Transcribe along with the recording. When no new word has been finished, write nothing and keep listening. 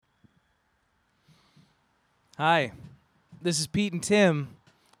Hi, this is Pete and Tim,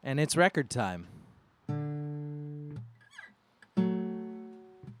 and it's record time.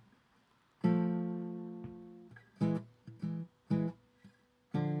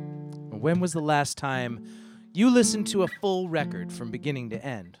 When was the last time you listened to a full record from beginning to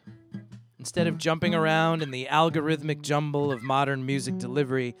end? Instead of jumping around in the algorithmic jumble of modern music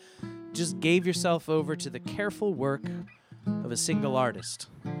delivery, just gave yourself over to the careful work of a single artist.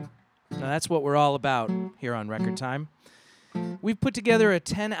 Now that's what we're all about here on Record Time. We've put together a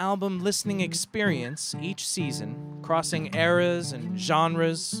 10-album listening experience each season, crossing eras and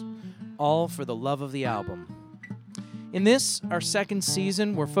genres, all for the love of the album. In this, our second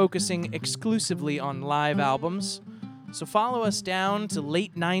season, we're focusing exclusively on live albums, so follow us down to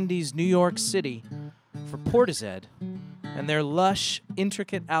late 90s New York City for Portishead and their lush,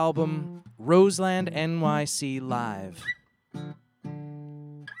 intricate album, Roseland NYC Live.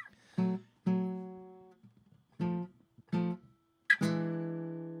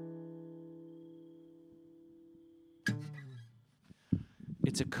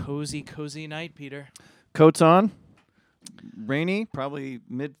 It's a cozy, cozy night, Peter. Coats on. Rainy, probably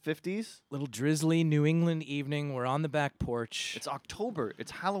mid-50s. Little drizzly New England evening. We're on the back porch. It's October.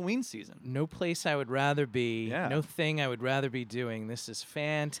 It's Halloween season. No place I would rather be. Yeah. No thing I would rather be doing. This is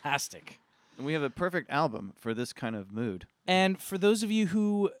fantastic. And we have a perfect album for this kind of mood. And for those of you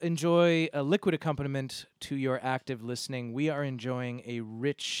who enjoy a liquid accompaniment to your active listening, we are enjoying a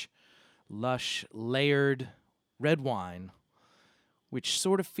rich, lush, layered red wine, which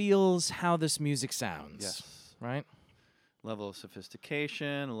sort of feels how this music sounds. Yes. Right? Level of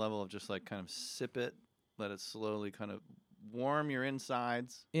sophistication, a level of just like kind of sip it, let it slowly kind of warm your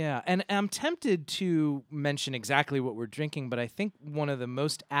insides. Yeah, and I'm tempted to mention exactly what we're drinking, but I think one of the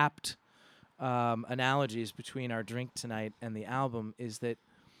most apt analogies between our drink tonight and the album is that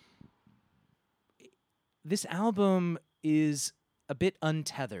this album is a bit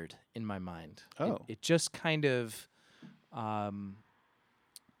untethered in my mind. Oh. It just kind of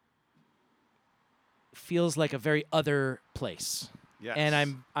feels like a very other place. Yes.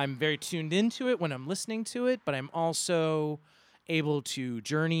 And I'm very tuned into it when I'm listening to it, but I'm also able to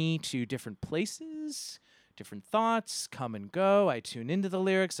journey to different places, different thoughts, come and go. I tune into the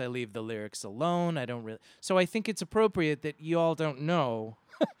lyrics. I leave the lyrics alone. I don't really. So I think it's appropriate that you all don't know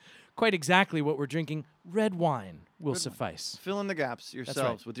quite exactly what we're drinking. Red wine will suffice. Fill in the gaps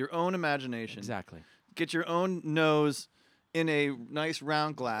yourselves right. with your own imagination. Exactly. Get your own nose in a nice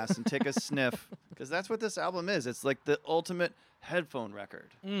round glass and take a sniff, because that's what this album is. It's like the ultimate headphone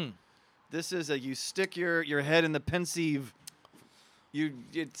record. This is you stick your head in the pensieve.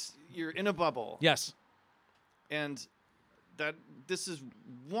 You're in a bubble. Yes. And this is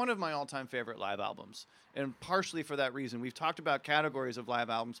one of my all-time favorite live albums, and partially for that reason. We've talked about categories of live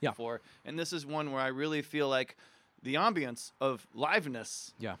albums before, and this is one where I really feel like the ambience of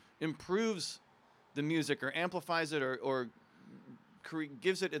liveness improves the music or amplifies it or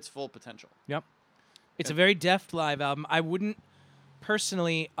gives it its full potential. Yep. It's a very deft live album. I wouldn't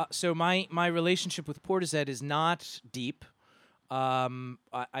personally. So my relationship with Portishead is not deep.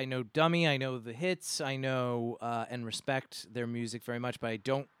 I know Dummy. I know the hits. I know and respect their music very much, but I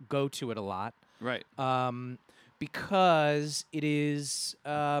don't go to it a lot. Right. Because it is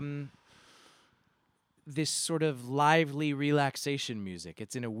this sort of lively relaxation music.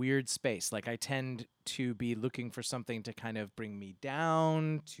 It's in a weird space. Like I tend to be looking for something to kind of bring me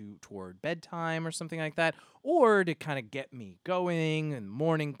down toward bedtime or something like that, or to kind of get me going in the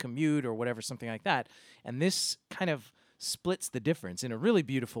morning commute or whatever, something like that. And this kind of splits the difference in a really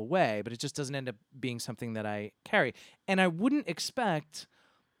beautiful way, but it just doesn't end up being something that I carry. And I wouldn't expect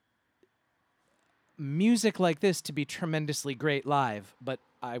music like this to be tremendously great live, but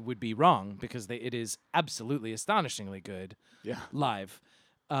I would be wrong because it is absolutely astonishingly good live.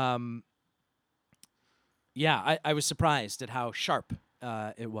 I was surprised at how sharp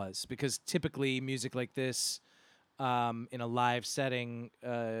it was, because typically music like this in a live setting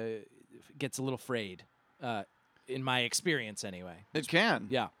gets a little frayed, in my experience anyway. It can.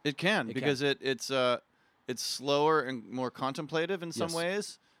 Yeah. It can, because it's slower and more contemplative in some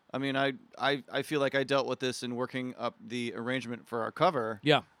ways. I mean, I feel like I dealt with this in working up the arrangement for our cover.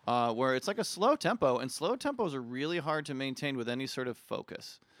 Yeah. Where it's like a slow tempo, and slow tempos are really hard to maintain with any sort of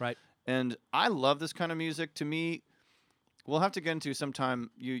focus. Right. And I love this kind of music. To me, we'll have to get into sometime.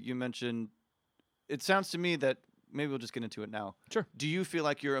 You mentioned, it sounds to me that maybe we'll just get into it now. Sure. Do you feel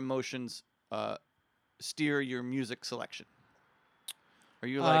like your emotions steer your music selection? Are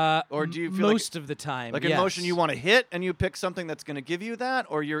you like, or do you feel most of the time, like yes. emotion you want to hit and you pick something that's going to give you that,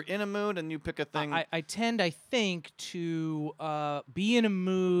 or you're in a mood and you pick a thing? I tend, I think, to be in a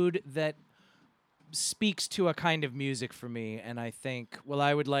mood that speaks to a kind of music for me, and I think, well,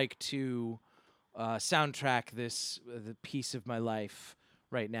 I would like to soundtrack the piece of my life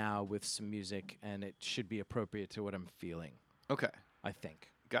right now with some music, and it should be appropriate to what I'm feeling. Okay. I think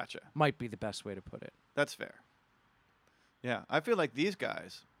Gotcha. might be the best way to put it. That's fair. Yeah, I feel like these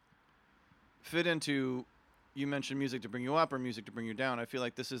guys fit into, you mentioned music to bring you up or music to bring you down. I feel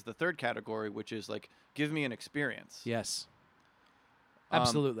like this is the third category, which is like, give me an experience. Yes.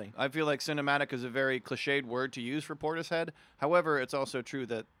 Absolutely. I feel like cinematic is a very cliched word to use for Portishead. However, it's also true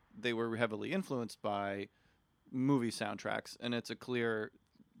that they were heavily influenced by movie soundtracks, and it's a clear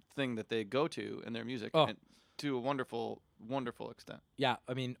thing that they go to in their music and to a wonderful, wonderful extent. Yeah,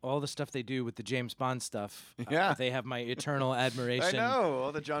 I mean, all the stuff they do with the James Bond stuff, Yeah. They have my eternal admiration. I know,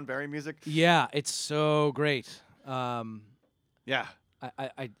 all the John Barry music. Yeah, it's so great. Yeah.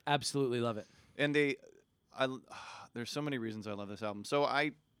 I absolutely love it. And there's so many reasons I love this album. So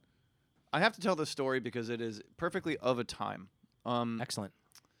I have to tell this story because it is perfectly of a time. Excellent.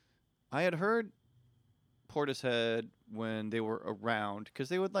 I had heard Portishead when they were around, because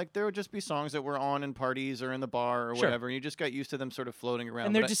there would just be songs that were on in parties or in the bar or whatever, and you just got used to them sort of floating around.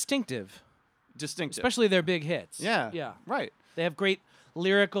 And they're distinctive. Especially their big hits. Yeah. Yeah. Right. They have great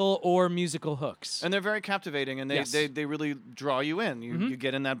lyrical or musical hooks. And they're very captivating, and Yes. they really draw you in. You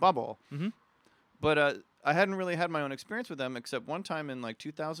get in that bubble. Mm-hmm. But I hadn't really had my own experience with them, except one time in like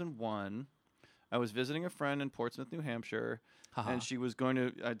 2001, I was visiting a friend in Portsmouth, New Hampshire, and she was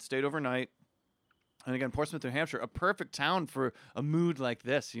I'd stayed overnight. And again, Portsmouth, New Hampshire, a perfect town for a mood like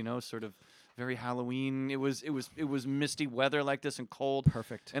this, sort of very Halloween. It was misty weather like this and cold.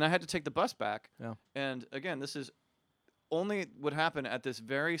 Perfect. And I had to take the bus back. Yeah. And again, this is only would happen at this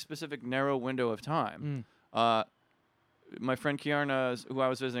very specific narrow window of time. My friend Kiarna, who I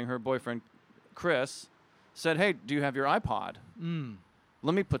was visiting, her boyfriend Chris, said, "Hey, do you have your iPod?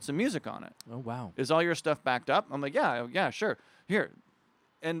 Let me put some music on it." Oh, wow. Is all your stuff backed up? I'm like, yeah, sure. Here.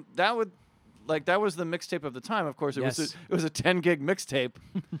 And that was the mixtape of the time. Of course, it was a 10 gig mixtape.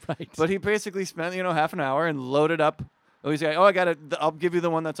 Right. But he basically spent, half an hour and loaded up. He's like, I'll give you the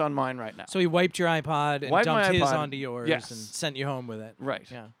one that's on mine right now. So he wiped your iPod and dumped his onto yours and Yes. sent you home with it. Right.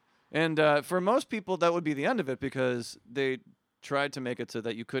 Yeah. And for most people, that would be the end of it, because they tried to make it so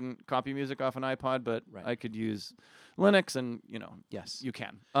that you couldn't copy music off an iPod, but I could use Linux, and Yes. you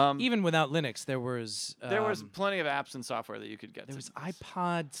can. Even without Linux, there was plenty of apps and software that you could get. There was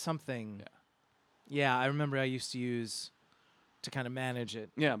iPod something. Yeah. Yeah, I remember I used to use to kind of manage it.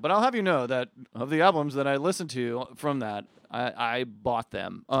 Yeah, but I'll have you know that of the albums that I listened to from that, I bought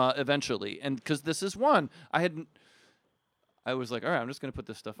them eventually, and because this is one I was like, all right, I'm just going to put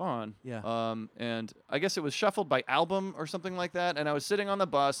this stuff on. Yeah. And I guess it was shuffled by album or something like that. And I was sitting on the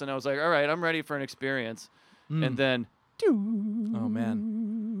bus, and I was like, all right, I'm ready for an experience. And then, oh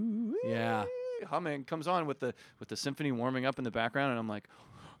man, yeah, humming comes on with the symphony warming up in the background, and I'm like,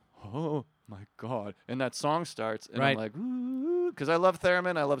 oh my god! And that song starts, and I'm like, because I love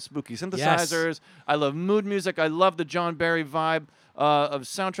theremin, I love spooky synthesizers, I love mood music, I love the John Barry vibe of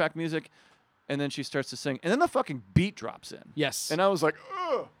soundtrack music. And then she starts to sing, and then the fucking beat drops in. Yes. And I was like,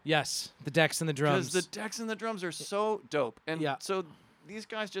 ugh. Yes, the decks and the drums. Because the decks and the drums are so dope. And Yeah. so these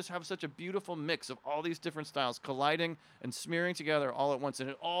guys just have such a beautiful mix of all these different styles colliding and smearing together all at once, and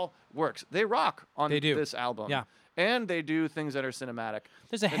it all works. They rock on this album. Yeah. And they do things that are cinematic.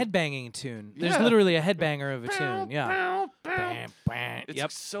 There's a headbanging tune. There's Yeah. literally a headbanger of a tune. Yeah. Bow, bow. Bam, bam. It's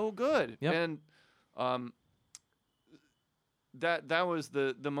Yep. so good. Yep. And that was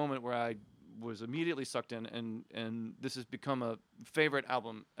the moment where I was immediately sucked in, and this has become a favorite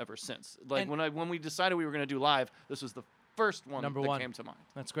album ever since. Like, And- when we decided we were going to do live, this was the first one Number that one. came to mind.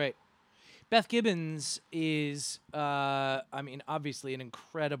 That's great. Beth Gibbons is, obviously an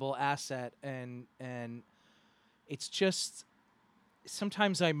incredible asset, and it's just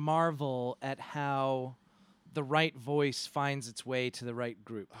sometimes I marvel at how the right voice finds its way to the right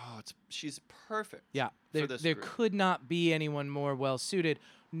group. Oh, she's perfect. Yeah, for this there group. could not be anyone more well suited.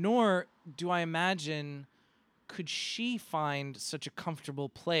 Nor do I imagine could she find such a comfortable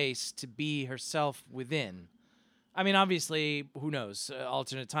place to be herself within. I mean, obviously, who knows?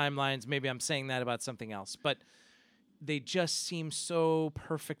 Alternate timelines. Maybe I'm saying that about something else, but they just seem so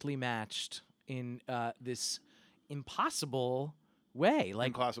perfectly matched in this impossible way. Like,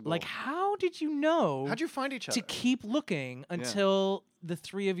 Impossible. Like, how did you know? How'd you find each other? To keep looking until the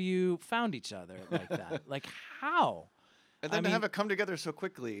three of you found each other like that? Like, how? And then to have it come together so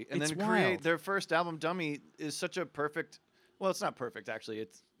quickly, and it's then create wild. their first album, Dummy, is such a perfect. Well, it's not perfect actually.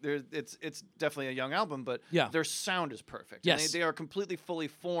 It's definitely a young album, but their sound is perfect. Yes. And they are completely fully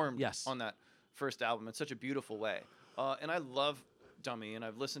formed Yes. on that first album in such a beautiful way. And I love Dummy, and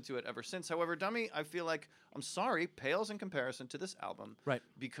I've listened to it ever since. However, Dummy, I feel like, I'm sorry, pales in comparison to this album. Right.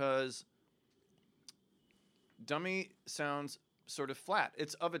 Because Dummy sounds sort of flat.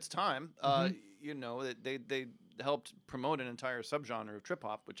 It's of its time. You know, they helped promote an entire subgenre of trip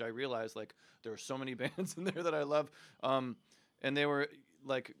hop, which I realized, like, there are so many bands in there that I love. And they were,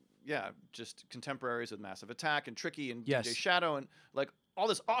 like, just contemporaries with Massive Attack and Tricky and DJ Shadow and, like, all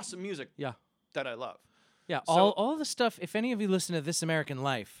this awesome music that I love. Yeah, So, all the stuff, if any of you listen to This American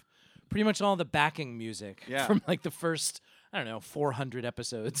Life, pretty much all the backing music from, like, the first, I don't know, 400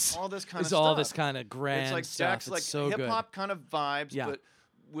 episodes. All this kind of is stuff. all this kind of grand it's like stuff. Dex, It's like so hip hop kind of vibes, Yeah. but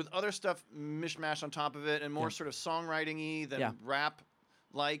with other stuff mishmash on top of it and more sort of songwriting-y than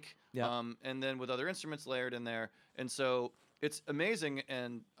rap-like. Yeah. And then with other instruments layered in there. And so it's amazing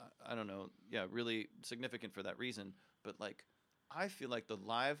and, I don't know, really significant for that reason. But, like, I feel like the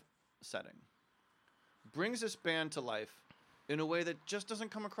live setting brings this band to life in a way that just doesn't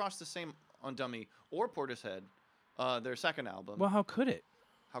come across the same on Dummy or Portishead, their second album. Well, how could it?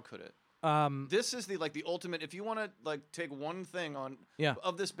 How could it? This is the ultimate. If you want to, like, take one thing on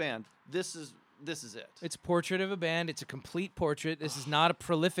of this band, this is it. It's a portrait of a band. It's a complete portrait. This is not a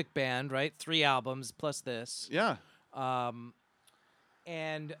prolific band, right? 3 albums plus this. Yeah. And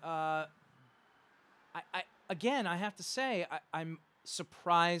I again, I have to say, I'm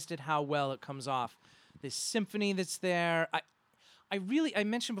surprised at how well it comes off. This symphony that's there. I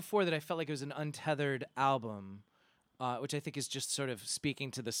mentioned before that I felt like it was an untethered album, which I think is just sort of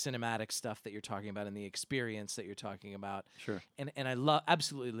speaking to the cinematic stuff that you're talking about and the experience that you're talking about. Sure. And I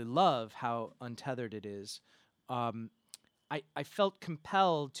absolutely love how untethered it is. I felt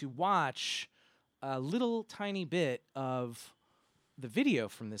compelled to watch a little tiny bit of the video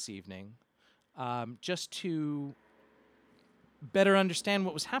from this evening, just to better understand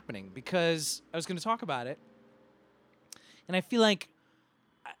what was happening, because I was going to talk about it. And I feel like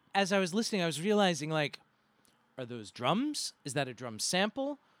as I was listening, I was realizing, like, are those drums? Is that a drum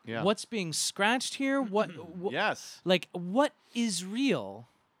sample? Yeah. What's being scratched here? What Yes. Like, what is real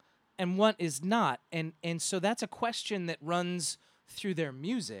and what is not? And so that's a question that runs through their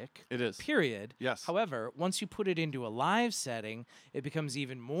music. It is. Period. Yes. However, once you put it into a live setting, it becomes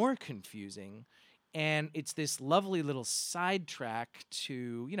even more confusing. And it's this lovely little sidetrack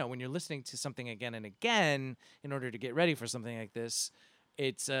to, you know, when you're listening to something again and again in order to get ready for something like this,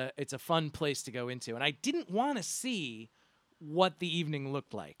 it's a fun place to go into. And I didn't want to see what the evening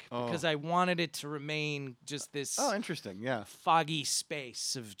looked like because I wanted it to remain just this interesting. Yeah. foggy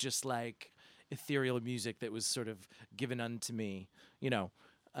space of just like ethereal music that was sort of given unto me, you know.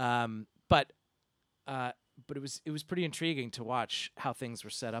 But it was pretty intriguing to watch how things were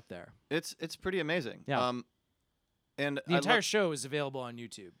set up there. It's pretty amazing. Yeah. And The entire show is available on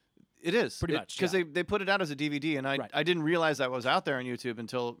YouTube. It is. Pretty much, Because yeah. they put it out as a DVD, and I didn't realize that was out there on YouTube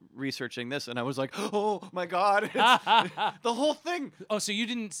until researching this, and I was like, oh, my God. The whole thing. Oh, so you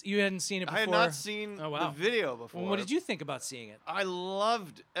hadn't seen it before? I had not seen the video before. Well, what did you think about seeing it? I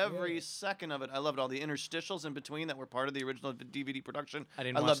loved every second of it. I loved all the interstitials in between that were part of the original DVD production. I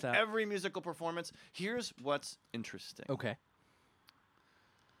didn't watch loved that. every musical performance. Here's what's interesting. Okay.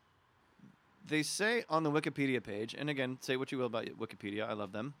 They say on the Wikipedia page, and again, say what you will about Wikipedia, I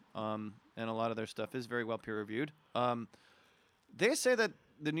love them, and a lot of their stuff is very well peer-reviewed. They say that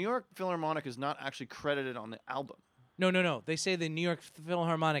the New York Philharmonic is not actually credited on the album. No. They say the New York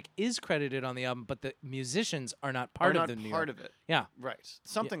Philharmonic is credited on the album, but the musicians are not part of the New York. part of it. Yeah. Right.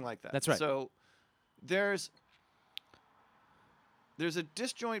 Something like that. That's right. So there's a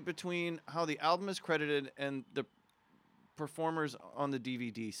disjoint between how the album is credited and the performers on the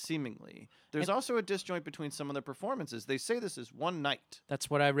DVD, seemingly. There's also a disjoint between some of the performances. They say this is one night. That's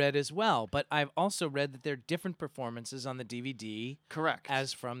what I read as well, but I've also read that there are different performances on the DVD. Correct.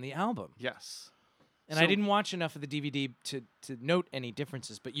 As from the album. Yes. And I didn't watch enough of the DVD to note any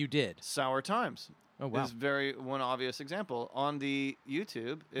differences, but you did. Sour Times. Oh, wow. Is one obvious example. On the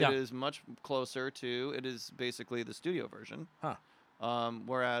YouTube, it is much closer to, it is basically the studio version. Huh.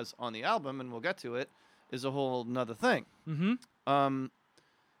 Whereas on the album, and we'll get to it, is a whole nother thing. Mm-hmm.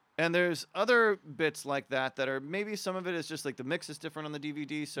 And there's other bits like that are maybe some of it is just like the mix is different on the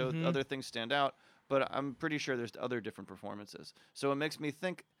DVD, so other things stand out. But I'm pretty sure there's other different performances. So it makes me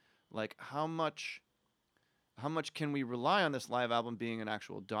think, like, how much can we rely on this live album being an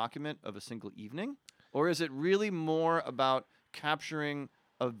actual document of a single evening? Or is it really more about capturing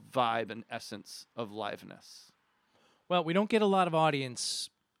a vibe and essence of liveness? Well, we don't get a lot of audience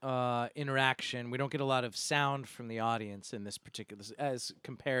interaction. We don't get a lot of sound from the audience in this particular, as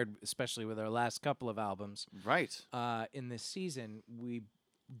compared especially with our last couple of albums. Right. In this season, we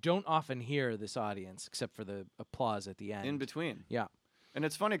don't often hear this audience except for the applause at the end. In between. Yeah. And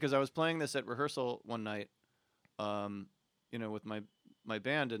it's funny because I was playing this at rehearsal one night, with my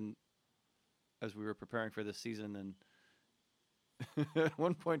band, and as we were preparing for this season, and at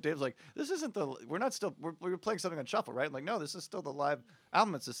one point Dave's like, "This isn't we're playing something on shuffle, right?" I'm like, "No, this is still the live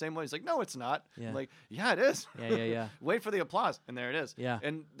album. It's the same way." He's like, "No, it's not." Yeah. I'm like, "Yeah, it is." Yeah. Wait for the applause, and there it is. Yeah.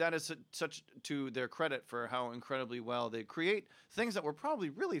 And that is such to their credit for how incredibly well they create things that were probably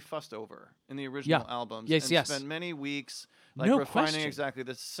really fussed over in the original albums. Yes, and yes. spent many weeks No refining question. exactly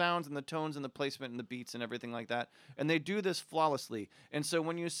the sounds and the tones and the placement and the beats and everything like that. And they do this flawlessly. And so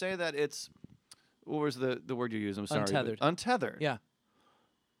when you say that it's, what was the word you used? I'm sorry. Untethered. Untethered. Yeah.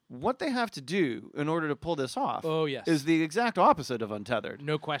 What they have to do in order to pull this off yes. is the exact opposite of untethered.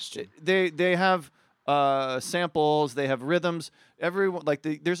 No question. They have samples, they have rhythms. Everyone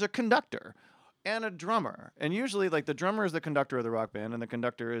there's a conductor and a drummer, and usually the drummer is the conductor of the rock band, and the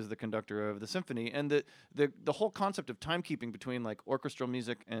conductor is the conductor of the symphony, and the whole concept of timekeeping between orchestral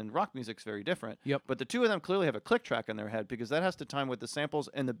music and rock music is very different. Yep. But the two of them clearly have a click track in their head because that has to time with the samples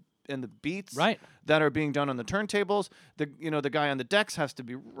and the beats Right. that are being done on the turntables. The guy on the decks has to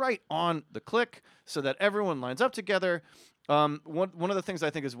be right on the click so that everyone lines up together. One of the things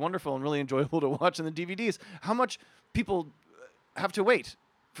I think is wonderful and really enjoyable to watch in the DVDs, how much people have to wait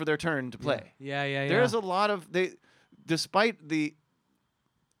for their turn to play. Yeah. There's a lot of despite the.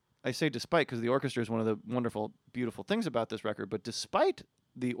 I say despite because the orchestra is one of the wonderful, beautiful things about this record. But despite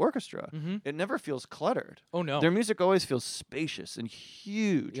the orchestra, it never feels cluttered. Oh no. Their music always feels spacious and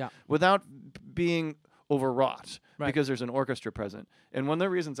huge, without being overwrought, Right. because there's an orchestra present. And one of the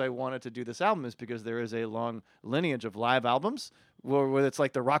reasons I wanted to do this album is because there is a long lineage of live albums where it's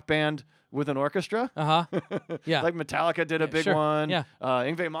like the rock band with an orchestra. Yeah. Like Metallica did a big sure. one. Yeah.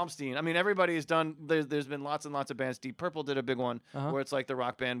 Yngwie Malmsteen. I mean, everybody's done. There's been lots and lots of bands. Deep Purple did a big one where it's like the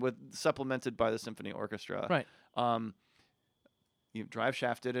rock band with supplemented by the symphony orchestra. Right. Drive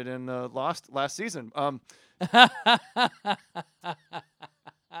Shaft did it in Lost last season.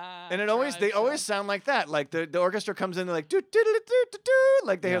 And they always sound like that. Like the orchestra comes in, they're like do do do do do do.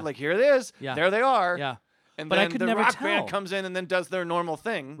 Like they have here it is. Yeah. There they are. Yeah. And But I then could the never rock tell. band comes in and then does their normal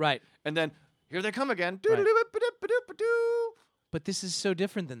thing. Right. And then here they come again. Right. Do-do-do-do-do-do-do. But this is so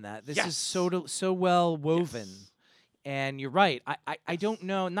different than that. This Yes. is so well woven. Yes. And you're right. I don't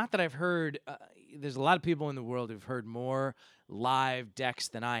know. Not that I've heard. There's a lot of people in the world who've heard more live decks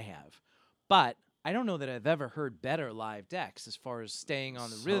than I have. But I don't know that I've ever heard better live decks as far as staying on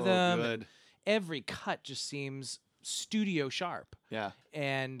the So rhythm. good. And every cut just seems studio sharp. Yeah.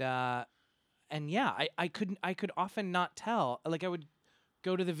 And yeah, I could often not tell. Like I would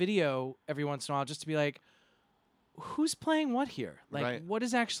go to the video every once in a while just to be like, who's playing what here? Like Right. what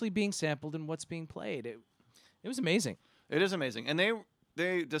is actually being sampled and what's being played? It was amazing. It is amazing. And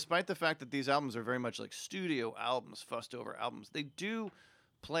they despite the fact that these albums are very much like studio albums, fussed over albums, they do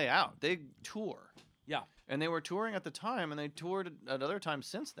play out. They tour. Yeah. And they were touring at the time, and they toured at other times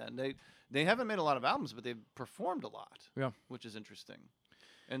since then. They haven't made a lot of albums, but they've performed a lot. Yeah. Which is interesting.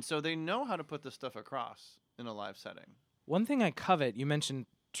 And so they know how to put this stuff across in a live setting. One thing I covet, you mentioned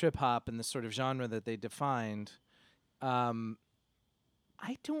trip hop and the sort of genre that they defined.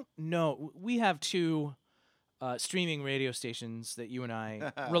 I don't know. We have two streaming radio stations that you and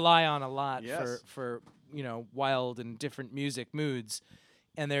I rely on a lot Yes. for wild and different music moods.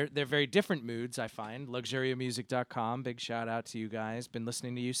 And they're very different moods, I find. Luxuriamusic.com, big shout out to you guys. Been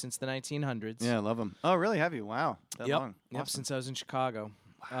listening to you since the 1900s. Yeah, I love them. Oh, really? Have you? Wow. That Yep. long. Yep, Awesome. since I was in Chicago.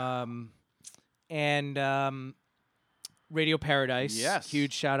 And Radio Paradise. Yes.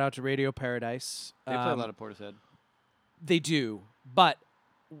 Huge shout out to Radio Paradise. They play a lot of Portishead. They do. But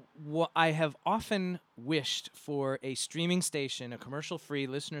I have often wished for a streaming station, a commercial-free,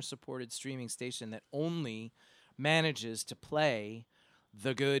 listener-supported streaming station that only manages to play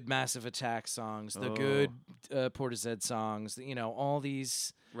the good Massive Attack songs, the good Portishead songs, all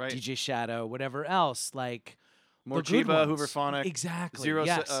these Right. DJ Shadow, whatever else, like More the good Chiba, ones. Hooverphonic. Exactly. Zero,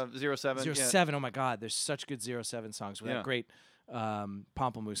 yes. 07. Zero yeah. 07. Oh my God, there's such good 07 songs with Yeah. that great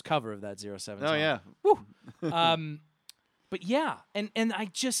Pomplamoose cover of that 07 Oh, song. yeah. Woo. But yeah, and I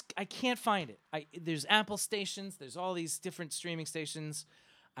can't find it. There's Apple stations, there's all these different streaming stations.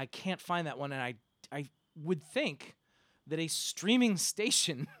 I can't find that one, and I would think that a streaming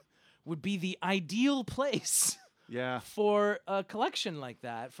station would be the ideal place Yeah. for a collection like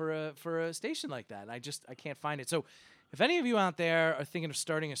that, for a station like that. I can't find it. So if any of you out there are thinking of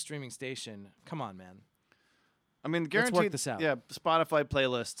starting a streaming station, come on, man. I mean, Let's guaranteed. work this out. Yeah, Spotify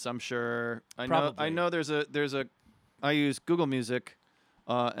playlists. I'm sure. I Probably. know. There's a. I use Google Music.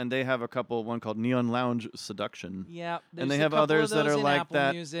 And they have a couple, one called Neon Lounge Seduction. Yeah, and they there's a have couple others of that those are in like Apple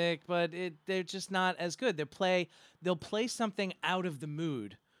that. Music, but they're just not as good. They'll play something out of the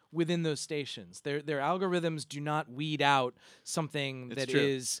mood within those stations. Their algorithms do not weed out something It's that true.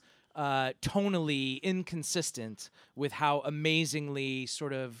 is tonally inconsistent with how amazingly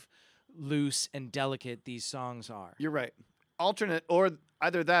sort of loose and delicate these songs are. You're right. Alternate, or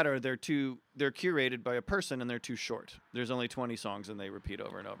either that, or they're curated by a person and they're too short. There's only 20 songs and they repeat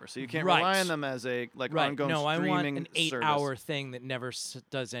over and over, so you can't rely Right. on them as a Right. ongoing No, I streaming want an 8-hour service. thing that never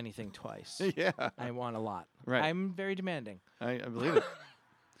does anything twice. Yeah, I want a lot. Right. I'm very demanding. I believe it.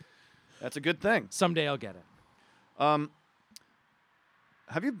 That's a good thing. Someday I'll get it.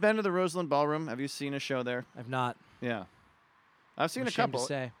 Have you been to the Roseland Ballroom? Have you seen a show there? I've not. Yeah, I've seen I'm a ashamed to couple.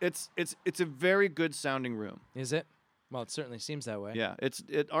 say. It's a very good sounding room. Is it? Well, it certainly seems that way. Yeah,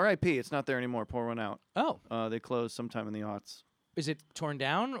 R.I.P. It's not there anymore. Pour one out. Oh, They closed sometime in the aughts. is it torn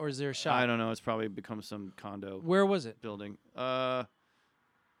down or is there a shop? I don't know. It's probably become some condo Where was it, building.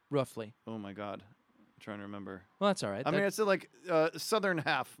 roughly? Oh my God, I'm trying to remember. Well, that's all right. I mean, it's like southern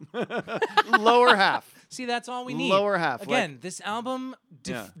half, lower half, See, that's all we need. lower half. Again, this album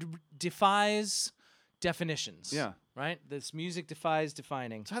Yeah. defies definitions. Yeah. Right? This music defies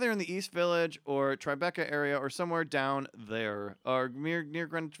defining. It's either in the East Village or Tribeca area or somewhere down there, or near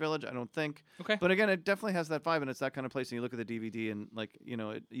Greenwich Village. I don't think. Okay. But again, it definitely has that vibe, and it's that kind of place. And you look at the DVD, and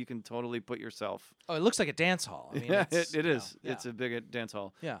you can totally put yourself. Oh, it looks like a dance hall. I mean, Yeah, it's, it you is. know, It's a big dance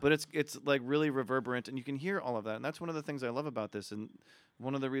hall. Yeah. But it's like really reverberant, and you can hear all of that. And that's one of the things I love about this, and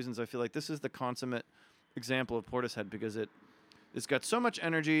one of the reasons I feel like this is the consummate example of Portishead, because it's got so much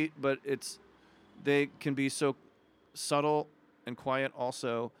energy, but they can be so subtle and quiet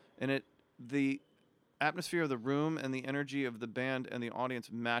also, and the atmosphere of the room and the energy of the band and the audience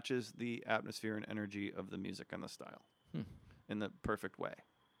matches the atmosphere and energy of the music and the style in the perfect way.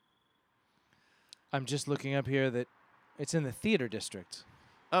 I'm just looking up here that it's in the theater district.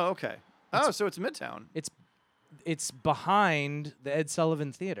 Oh, okay. So it's Midtown. It's behind the Ed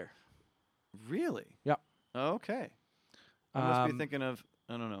Sullivan Theater. Really? Yep. Okay. I must be thinking of,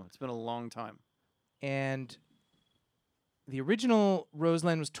 I don't know. It's been a long time. And the original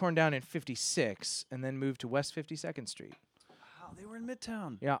Roseland was torn down in 56 and then moved to West 52nd Street. Wow, they were in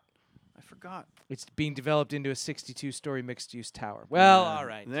Midtown. Yeah. I forgot. It's being developed into a 62-story mixed-use tower. Well, all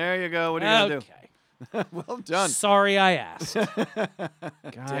right. There you go. What are you going to Okay. do? Well done. Sorry I asked.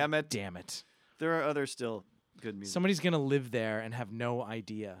 Damn it. Damn it. There are other still good music. Somebody's going to live there and have no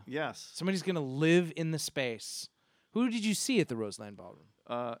idea. Yes. Somebody's going to live in the space. Who did you see at the Roseland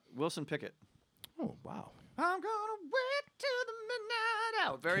Ballroom? Wilson Pickett. Oh, wow. I'm gonna wait till the midnight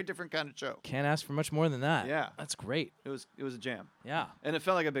hour. Very different kind of show. Can't ask for much more than that. Yeah. That's great. It was a jam, Yeah. and it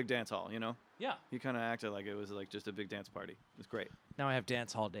felt like a big dance hall. Yeah. He kind of acted like it was like just a big dance party. It was great. Now I have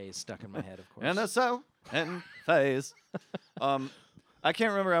dance hall days stuck in my head, of course. And that's so and phase. I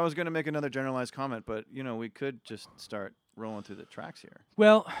can't remember. I was gonna make another generalized comment, but we could just start rolling through the tracks here.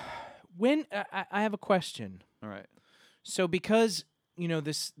 Well, when I have a question. All right. So because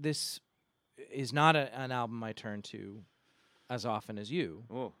this is not an album I turn to as often as you.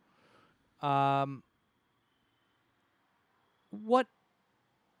 Oh. What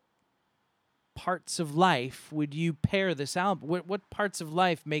parts of life would you pair this album? What parts of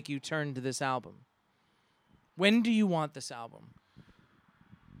life make you turn to this album? When do you want this album?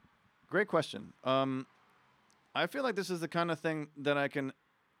 Great question. I feel like this is the kind of thing that I can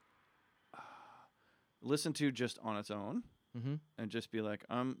listen to just on its own. Mm-hmm. And just be like,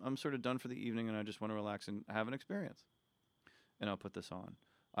 I'm sort of done for the evening, and I just want to relax and have an experience. And I'll put this on.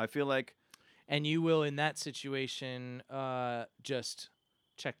 I feel like, And you will, in that situation, just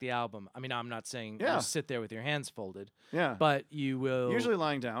check the album. I mean, I'm not saying Yeah. just sit there with your hands folded, yeah, but you will. usually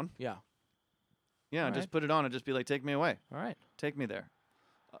lying down. Yeah. Yeah, All just right. put it on and just be like, take me away, All right. take me there.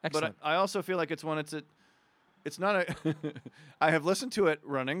 Excellent. But I also feel like it's one. It's not a. I have listened to it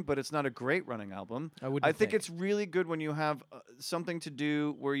running, but it's not a great running album. I wouldn't I think think. it's really good when you have something to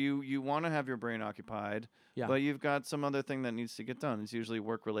do where you want to have your brain occupied, Yeah. but you've got some other thing that needs to get done. It's usually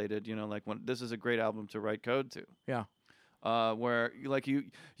work related. Like when this is a great album to write code to. Yeah. Where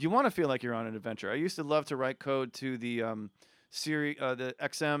you want to feel like you're on an adventure. I used to love to write code to the the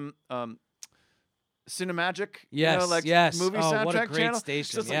XM Cinemagic, Yes, like yes. movie Oh, soundtrack what a great channel.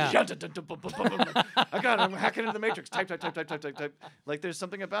 station, So it's yeah. like, I got it. I'm hacking into the Matrix. Type. Like there's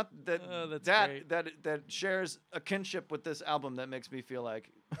something about that Oh, that's that shares a kinship with this album that makes me feel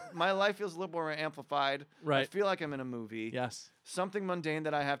like my life feels a little more amplified. I Right. feel like I'm in a movie. Yes. Something mundane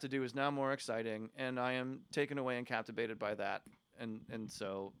that I have to do is now more exciting, and I am taken away and captivated by that. And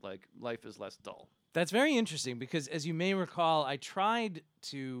so like life is less dull. That's very interesting because, as you may recall, I tried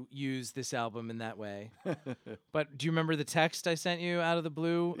to use this album in that way. But do you remember the text I sent you out of the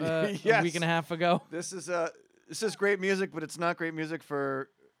blue a week and a half ago? This is great music, but it's not great music for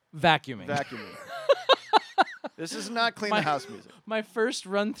vacuuming. This is not clean the house music. My first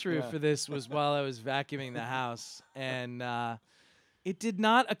run through for this was while I was vacuuming the house, and it did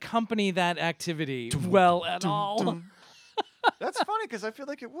not accompany that activity well at all. That's funny because I feel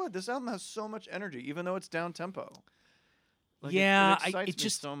like it would. This album has so much energy, even though it's down tempo. Like yeah, it excites it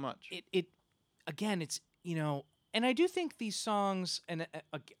just me so much. It again, it's and I do think these songs, and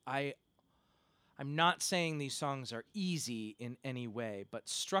I'm not saying these songs are easy in any way, but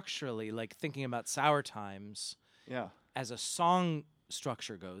structurally, like thinking about Sour Times, as a song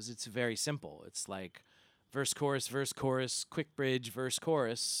structure goes, it's very simple. It's like verse, chorus, quick bridge, verse,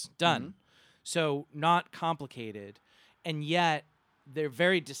 chorus, done. Mm-hmm. So not complicated. And yet, they're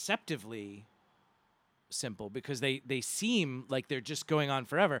very deceptively simple because they seem like they're just going on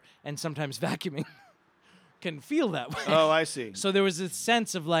forever. And sometimes vacuuming can feel that way. Oh, I see. So there was this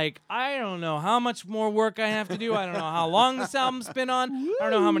sense of like, I don't know how much more work I have to do. I don't know how long this album's been on. I don't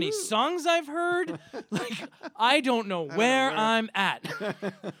know how many songs I've heard. Like, I don't know where I'm at.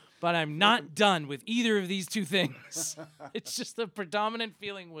 But I'm not done with either of these two things. It's just the predominant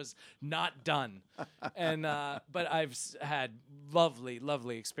feeling was not done. And but I've had lovely,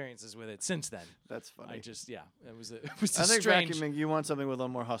 lovely experiences with it since then. That's funny. It was a I think strange, vacuuming, you want something with a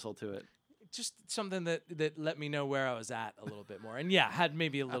little more hustle to it. just something that let me know where I was at a little bit more. And had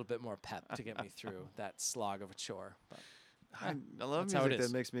maybe a little bit more pep to get me through that slog of a chore. But I love music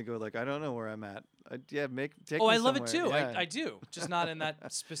that makes me go like, I don't know where I'm at. Take me I love somewhere. it too. Yeah. I do, just not in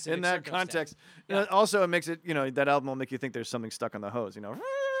that specific in that context. Yeah. Also, it makes it, that album will make you think there's something stuck on the hose.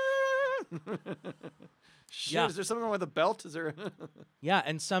 Shit, is there something wrong with the belt? Is there? Yeah,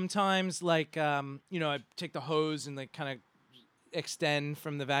 and sometimes like I take the hose and like kind of extend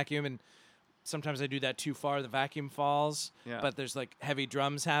from the vacuum, and sometimes I do that too far. The vacuum falls. Yeah. But there's like heavy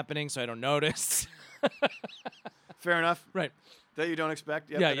drums happening, so I don't notice. Fair enough. Right. That you don't expect.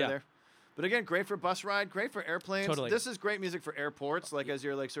 Yeah. There. But again, great for bus ride, great for airplanes. Totally. This is great music for airports, like as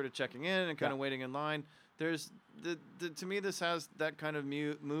you're like sort of checking in and kind of waiting in line. There's to me this has that kind of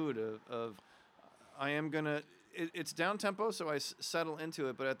mood of I am gonna. It's down tempo, so I settle into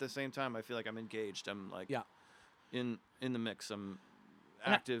it, but at the same time, I feel like I'm engaged. I'm like in the mix. I'm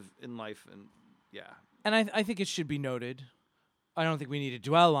active in life, and And I think it should be noted. I don't think we need to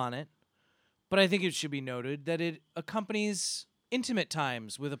dwell on it, but I think it should be noted that it accompanies intimate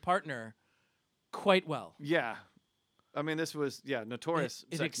times with a partner quite well. Yeah. I mean, this was, notorious.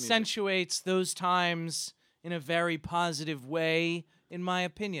 It accentuates those times in a very positive way, in my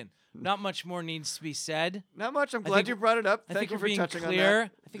opinion. Not much more needs to be said. Not much. I'm glad you brought it up. Thank you for touching on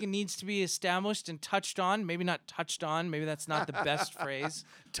that. I think it needs to be established and touched on. Maybe not touched on. Maybe that's not the best phrase.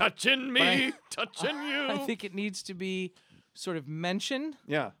 Touching me, touching you. I think it needs to be sort of mentioned.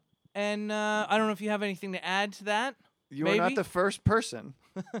 Yeah. And I don't know if you have anything to add to that. You are not the first person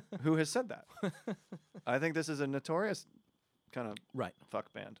who has said that. I think this is a notorious kind of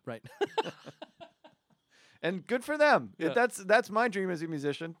fuck band. Right. And good for them. Yeah. That's my dream as a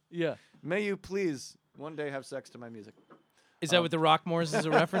musician. Yeah. May you please one day have sex to my music. Is that what the Rockmores is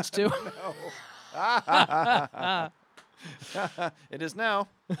a reference to? No. It is now.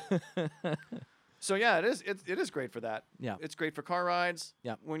 So it is great for that. Yeah. It's great for car rides.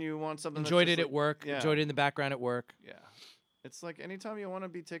 Yeah. When you want something. Enjoyed that's it just at work. Yeah. Enjoyed it in the background at work. Yeah. It's like anytime you want to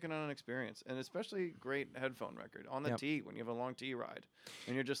be taken on an experience, and especially great headphone record on the T when you have a long T ride,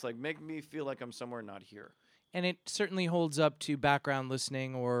 and you're just like, make me feel like I'm somewhere not here. And it certainly holds up to background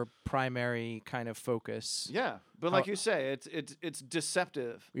listening or primary kind of focus. Yeah, but like you say, it's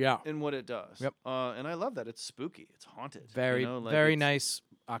deceptive. In what it does. Yep. And I love that it's spooky. It's haunted. Very nice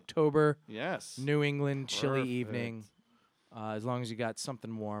October. Yes. New England chilly evening. As long as you got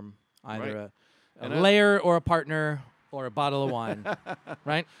something warm, either a layer or a partner or a bottle of wine,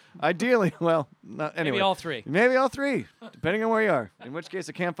 right? Ideally, well, not anyway. Maybe all three. Maybe all three, depending on where you are. In which case,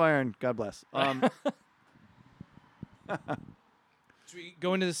 a campfire and God bless. Should we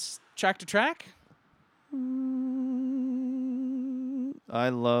go into this track to track? I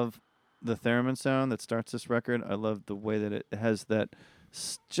love the theremin sound that starts this record. I love the way that it has that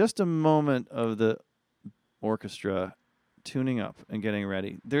just a moment of the orchestra tuning up and getting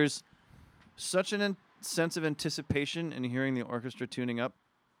ready. There's such an sense of anticipation in hearing the orchestra tuning up.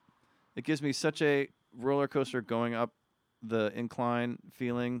 It gives me such a roller coaster going up the incline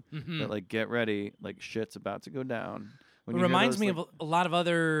feeling that like get ready, like shit's about to go down. It reminds me of a lot of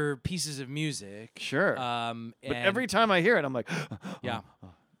other pieces of music. Sure. But every time I hear it, I'm like,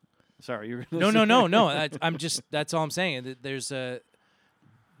 Sorry, you. No. I'm just. That's all I'm saying. There's a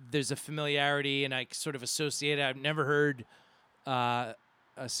familiarity, and I sort of associate it. I've never heard a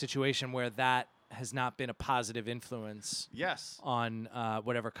situation where that has not been a positive influence. Yes. On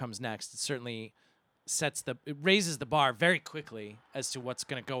whatever comes next. It certainly it raises the bar very quickly as to what's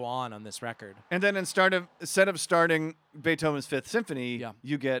going to go on this record. And then instead of starting Beethoven's Fifth Symphony,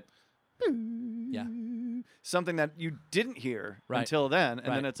 you get something that you didn't hear until then,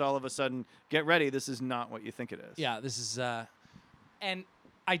 and then it's all of a sudden, get ready, this is not what you think it is. Yeah, this is and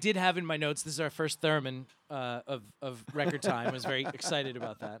I did have in my notes, this is our first theremin of record time. I was very excited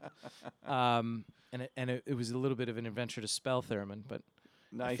about that. And it was a little bit of an adventure to spell theremin, but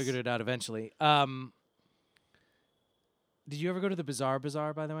I figured it out eventually. Did you ever go to the Bizarre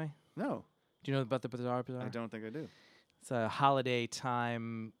Bazaar, by the way? No. Do you know about the Bizarre Bazaar? I don't think I do. It's a holiday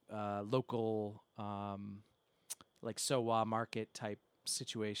time, local, like Sowa market type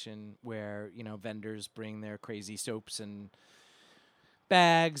situation where, vendors bring their crazy soaps and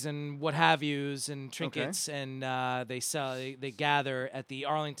bags and what have yous and trinkets, and they gather at the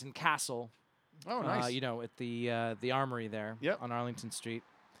Arlington Castle. Oh, nice. At the Armory there on Arlington Street.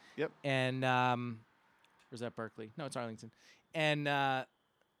 Yep. And where's that, Berkeley? No, it's Arlington. And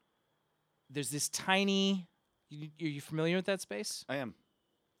there's this tiny. Are you familiar with that space? I am.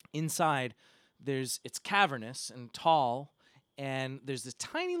 Inside, it's cavernous and tall, and there's this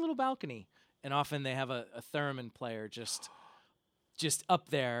tiny little balcony, and often they have a theremin player just up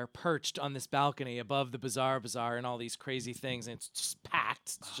there, perched on this balcony above the Bizarre Bazaar and all these crazy things, and it's just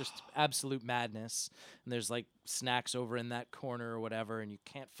packed. It's just absolute madness. And there's like snacks over in that corner or whatever, and you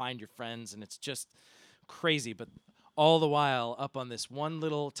can't find your friends, and it's just crazy. But all the while, up on this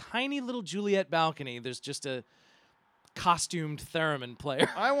tiny little Juliet balcony, there's just a costumed theremin player.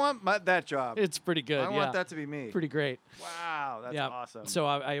 I want that job. It's pretty good. I want that to be me. Pretty great. Wow, that's awesome. So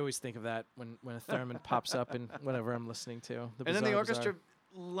I always think of that when a theremin pops up in whatever I'm listening to. And then the orchestra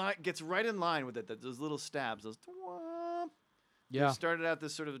gets right in line with it. Those little stabs. Those. Yeah. They started out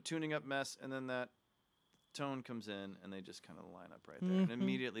this sort of tuning up mess, and then that tone comes in, and they just kind of line up right there, and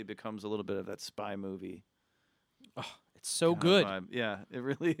immediately becomes a little bit of that spy movie. Oh, it's so good. Yeah, it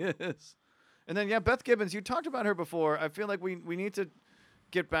really is. And then, Beth Gibbons, you talked about her before. I feel like we need to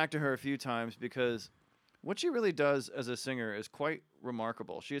get back to her a few times because what she really does as a singer is quite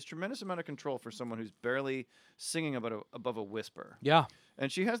remarkable. She has tremendous amount of control for someone who's barely singing above a whisper. Yeah.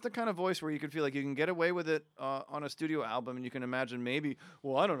 And she has the kind of voice where you can feel like you can get away with it on a studio album, and you can imagine maybe,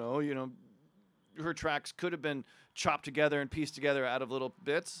 I don't know, her tracks could have been chopped together and pieced together out of little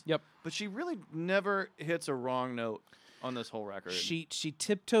bits. Yep. But she really never hits a wrong note on this whole record. She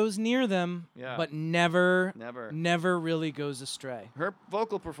tiptoes near them, but never really goes astray. Her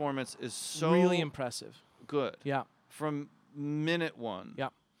vocal performance is so really impressive. Good. Yeah. From minute one. Yeah.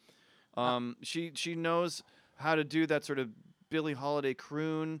 She knows how to do that sort of Billie Holiday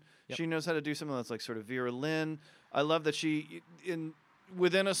croon. Yep. She knows how to do something that's like sort of Vera Lynn. I love that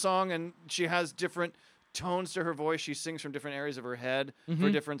within a song, and she has different tones to her voice. She sings from different areas of her head for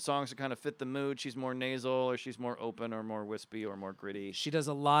different songs to kind of fit the mood. She's more nasal, or she's more open, or more wispy, or more gritty. She does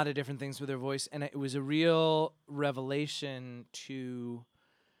a lot of different things with her voice, and it was a real revelation to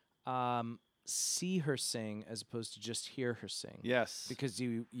see her sing as opposed to just hear her sing. Yes. Because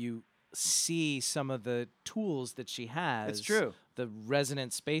you see some of the tools that she has. It's true. The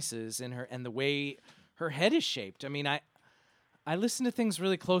resonant spaces in her and the way her head is shaped. I mean, I listen to things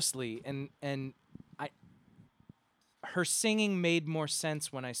really closely, and her singing made more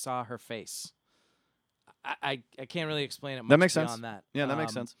sense when I saw her face. I can't really explain it much that makes beyond sense. that. Yeah, that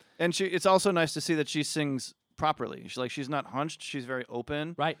makes sense. And it's also nice to see that she sings properly. She's not hunched. She's very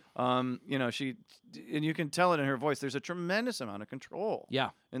open. Right. And you can tell it in her voice. There's a tremendous amount of control.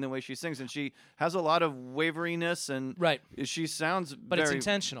 Yeah. In the way she sings, and she has a lot of waveriness, and she sounds. But it's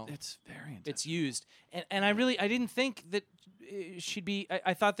intentional. It's very intentional. It's used, and I didn't think that she'd be.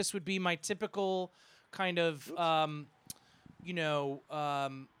 I thought this would be my typical kind of,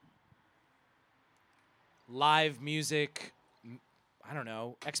 live music. I don't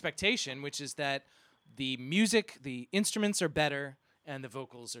know, expectation, which is that the music, the instruments are better, and the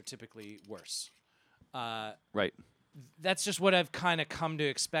vocals are typically worse. Right. That's just what I've kind of come to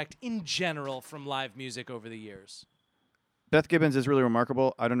expect in general from live music over the years. Beth Gibbons is really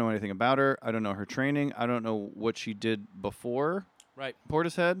remarkable. I don't know anything about her. I don't know her training. I don't know what she did before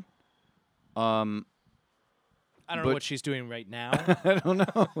Portishead. I don't know what she's doing right now. I don't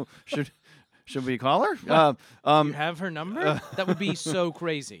know. Should we call her? You have her number? That would be so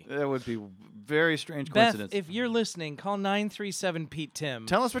crazy. That would be very strange Beth, coincidence. if you're listening, call 937-PETE-TIM.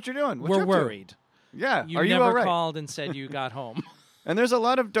 Tell us what you're doing. We're worried. Yeah. You Are you never all right? called and said you got home. And there's a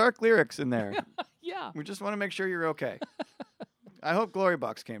lot of dark lyrics in there. Yeah. We just want to make sure you're okay. I hope Glory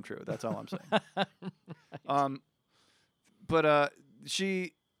Box came true. That's all I'm saying. Right. But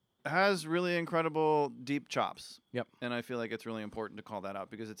she has really incredible deep chops. Yep. And I feel like it's really important to call that out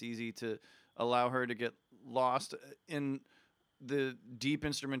because it's easy to allow her to get lost in the deep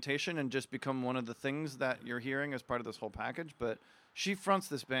instrumentation and just become one of the things that you're hearing as part of this whole package. But she fronts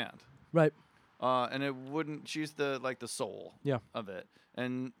this band. Right. And it wouldn't. She's the soul. Yeah. Of it,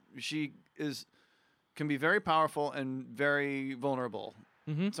 and she can be very powerful and very vulnerable.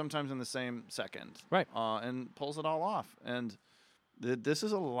 Mm-hmm. Sometimes in the same second. Right. And pulls it all off. And this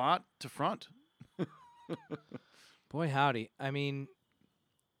is a lot to front. Boy, howdy. I mean,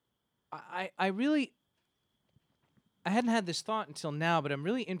 I hadn't had this thought until now, but I'm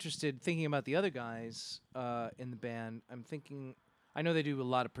really interested thinking about the other guys in the band. I'm thinking, I know they do a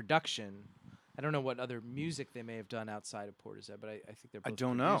lot of production. I don't know what other music they may have done outside of Portishead, but I think they're both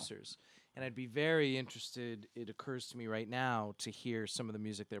producers. And I'd be very interested, it occurs to me right now, to hear some of the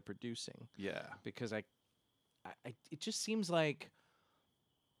music they're producing. Yeah. Because it just seems like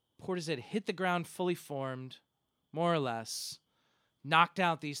Portishead hit the ground fully formed, more or less, knocked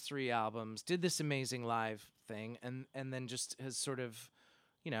out these 3 albums, did this amazing live thing, and then just has sort of,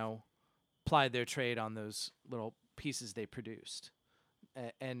 plied their trade on those little pieces they produced.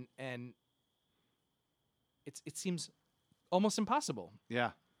 And it seems almost impossible.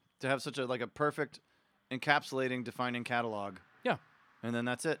 Yeah. To have such a perfect encapsulating, defining catalog. Yeah. And then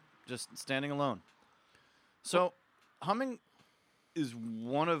that's it. Just standing alone. So Humming is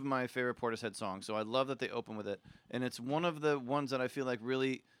one of my favorite Portishead songs, so I love that they open with it. And it's one of the ones that I feel like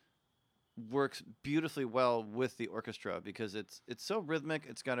really works beautifully well with the orchestra because it's so rhythmic.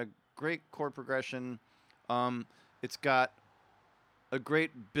 It's got a great chord progression. It's got a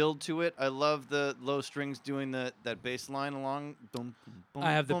great build to it. I love the low strings doing that bass line along. Boom, boom, boom,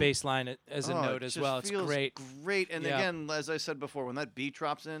 I have the boom. bass line as a note as well. It's great. Great. And Yeah. again, as I said before, when that beat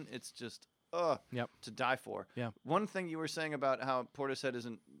drops in, it's just to die for. Yeah. One thing you were saying about how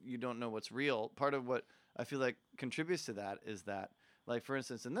Portishead you don't know what's real, part of what I feel like contributes to that is that, like, for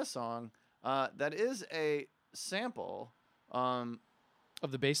instance, in this song, that is a sample Of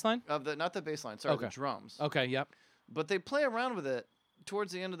the bass line? of not the bass line, sorry, Okay. the drums. Okay, yep. But they play around with it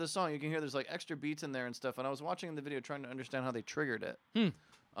towards the end of the song. You can hear there's like extra beats in there and stuff. And I was watching the video trying to understand how they triggered it.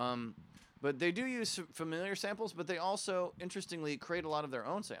 But they do use familiar samples, but they also, interestingly, create a lot of their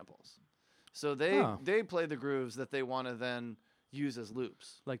own samples. So they play the grooves that they want to then use as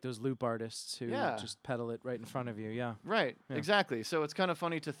loops. Like those loop artists who just pedal it right in front of you, yeah. Right, Yeah. exactly. So it's kind of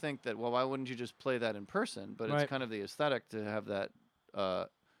funny to think that, well, why wouldn't you just play that in person? But Right. it's kind of the aesthetic to have that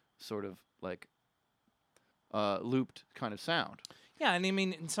sort of like looped kind of sound. Yeah, and I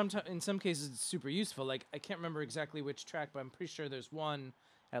mean, in some cases, it's super useful. Like, I can't remember exactly which track, but I'm pretty sure there's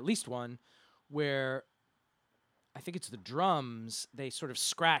at least one, where I think it's the drums. They sort of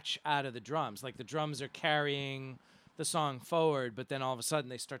scratch out of the drums. Like, the drums are carrying the song forward, but then all of a sudden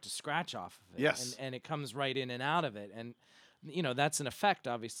they start to scratch off of it. Yes. And it comes right in and out of it. And, that's an effect,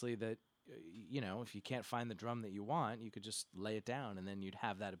 obviously, that, if you can't find the drum that you want, you could just lay it down, and then you'd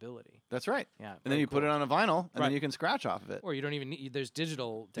have that ability. That's right. Yeah. And then you put it on a vinyl, and Right. then you can scratch off of it. Or you don't even need, there's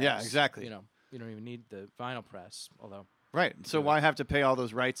digital decks. Yeah, exactly. You don't even need the vinyl press, although. Right. So why have to pay all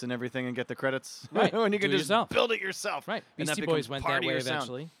those rights and everything and get the credits? Right. when you Do can it just yourself. build it yourself. Right. And that Beastie becomes Boys went part that of way your sound.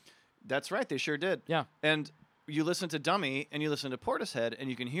 eventually. That's right. They sure did. Yeah. And you listen to Dummy and you listen to Portishead and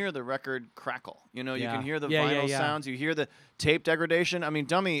you can hear the record crackle. You Yeah. can hear the Yeah, vinyl yeah. sounds. You hear the tape degradation. I mean,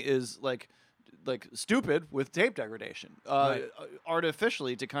 Dummy is like stupid with tape degradation, Right.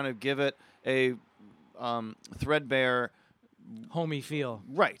 artificially to kind of give it a threadbare. Homey feel.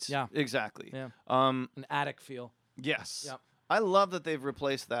 Right. Yeah. Exactly. Yeah. Um, An attic feel. yes. Yep. I love that they've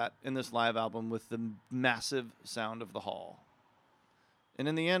replaced that in this live album with the massive sound of the hall. And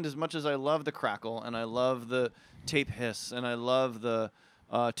in the end, as much as I love the crackle and I love the tape hiss and I love the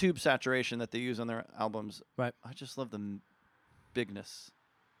tube saturation that they use on their albums, Right. I just love the bigness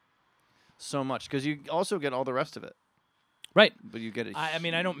so much because you also get all the rest of it, Right. but you get it. I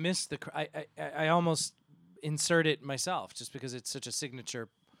mean, I don't miss the. I almost insert it myself just because it's such a signature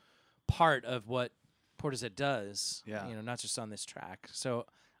part of what Portishead does. Yeah. Not just on this track. So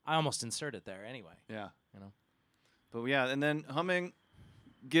I almost insert it there anyway. Yeah. You know. But yeah, and then Humming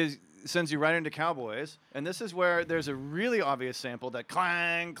sends you right into Cowboys, and this is where there's a really obvious sample that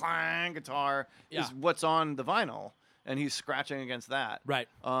clang, clang guitar Yeah. is what's on the vinyl, and he's scratching against that. Right.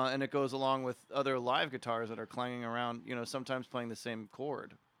 And it goes along with other live guitars that are clanging around, sometimes playing the same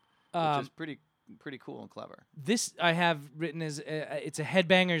chord, which is pretty cool and clever. This I have written as it's a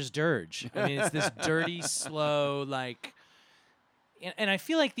headbanger's dirge. I mean, it's this dirty, slow, like, and I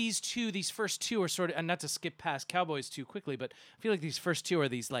feel like these first two are sort of, and not to skip past Cowboys too quickly, but I feel like these first two are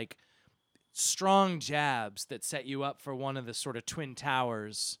these like strong jabs that set you up for one of the sort of twin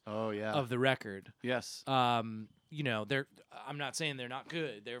towers of the record. Yes. You know, I'm not saying they're not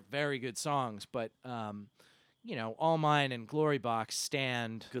good. They're very good songs, but you know, All Mine and Glory Box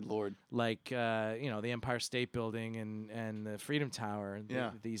stand. Good Lord. Like you know, the Empire State Building and the Freedom Tower.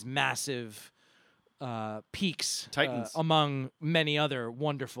 Yeah. These massive peaks, Titans, among many other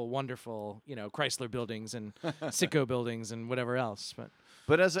wonderful, wonderful, you know, Chrysler buildings and Sitco buildings and whatever else.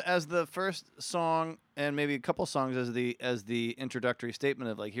 But as the first song and maybe a couple songs as the introductory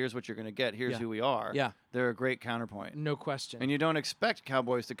statement of like, here's what you're gonna get, here's who we are. Yeah, they're a great counterpoint. No question. And you don't expect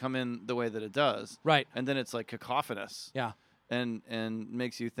Cowboys to come in the way that it does. Right. And then it's like cacophonous. Yeah. And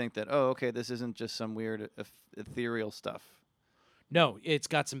makes you think that, oh, okay, this isn't just some weird ethereal stuff. No, it's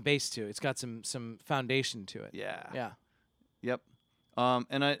got some bass to it. It's got some foundation to it. Yeah. Yeah. Yep.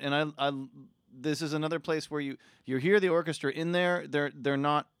 And I this is another place where you hear the orchestra in there. They're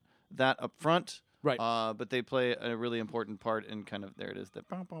not that up front. Right. But they play a really important part in kind of, there it is. The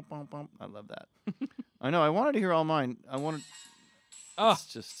bum, bum, bum, bum. I love that. I know. I wanted to hear All Mine. I wanted. Oh. It's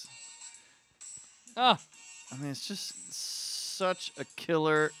just. Oh. I mean, it's just such a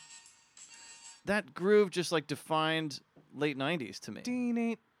killer. That groove just like defined late 90s to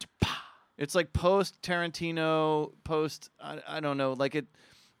me. It's like post Tarantino, post I don't know, like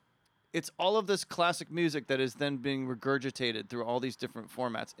it's all of this classic music that is then being regurgitated through all these different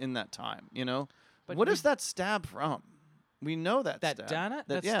formats in that time, you know? But what is that stab from? We know that stab. Dana?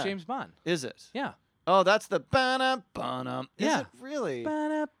 That's James Bond. Is it? Yeah. Oh, that's the ba-na, ba-na. Is it really?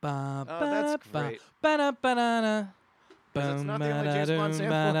 Oh, that's great. It's not the only James Bond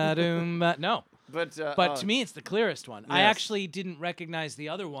sample. No. But to me, it's the clearest one. Yes. I actually didn't recognize the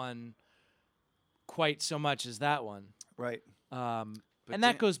other one quite so much as that one. Right. And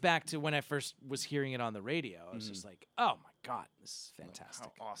that goes back to when I first was hearing it on the radio. I was just like, oh, my God, this is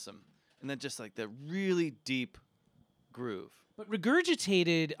fantastic. How awesome. And then just like the really deep groove. But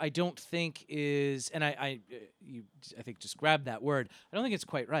regurgitated, I don't think is, and I think just grab that word. I don't think it's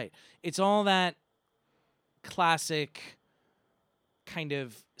quite right. It's all that classic kind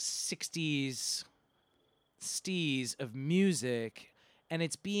of 60s steez of music, and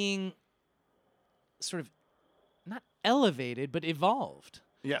it's being sort of not elevated, but evolved.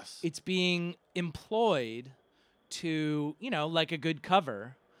 Yes. It's being employed to, you know, like a good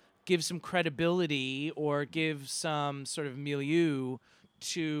cover, give some credibility or give some sort of milieu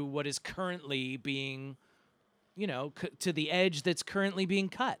to what is currently being, you know, to the edge that's currently being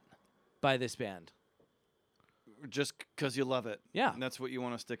cut by this band. Just because you love it. Yeah. And that's what you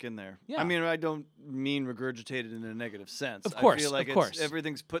want to stick in there. Yeah. I mean, I don't mean regurgitated in a negative sense. Of course, I feel like of course.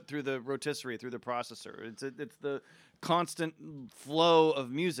 Everything's put through the rotisserie, through the processor. It's the constant flow of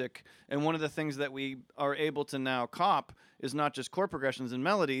music. And one of the things that we are able to now cop is not just chord progressions and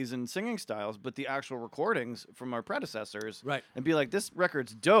melodies and singing styles, but the actual recordings from our predecessors. Right. And be like, this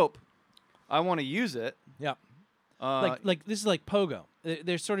record's dope. I want to use it. Yeah. Like this is like Pogo.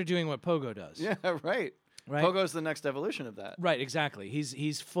 They're sort of doing what Pogo does. Yeah, right. Right. Pogo's the next evolution of that. Right, exactly.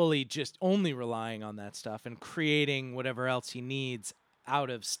 He's fully just only relying on that stuff and creating whatever else he needs out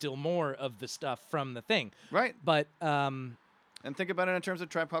of still more of the stuff from the thing. Right. But and think about it in terms of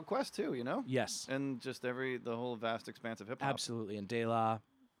Tribe Called Quest too, you know? Yes. And just the whole vast expanse of hip hop. Absolutely. And De La.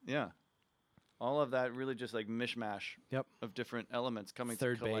 Yeah. All of that really just like mishmash of different elements coming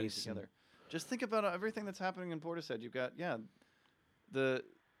together. Just think about everything that's happening in Portishead. You've got the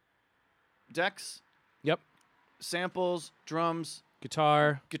decks. Yep. Samples, drums,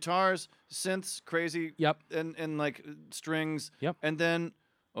 guitars, synths, crazy. Yep. And like strings. Yep. And then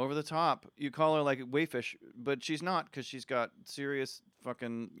over the top, you call her like Wayfish, but she's not because she's got serious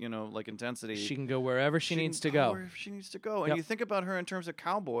fucking, you know, like intensity. She can go wherever she needs to go. Wherever she needs to go. And you think about her in terms of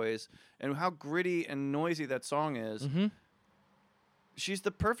Cowboys and how gritty and noisy that song is. Mm-hmm. She's the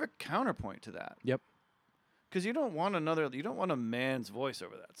perfect counterpoint to that. Yep. Because you don't want a man's voice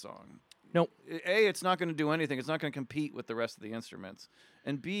over that song. Nope. A, it's not going to do anything. It's not going to compete with the rest of the instruments.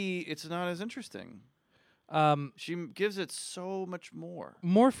 And B, it's not as interesting. She gives it so much more.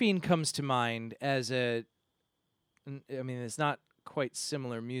 Morphine comes to mind as I mean, it's not quite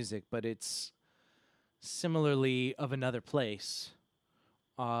similar music, but it's similarly of another place.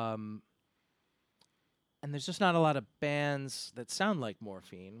 And there's just not a lot of bands that sound like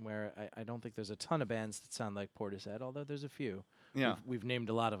Morphine, where I don't think there's a ton of bands that sound like Portishead, although there's a few. Yeah. We've named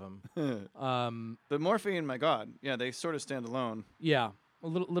a lot of them. But Morphine, my God, they sort of stand alone. Yeah, a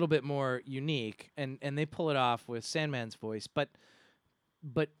little bit more unique, and they pull it off with Sandman's voice, but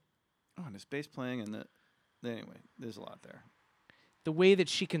and his bass playing and anyway, there's a lot there. the way that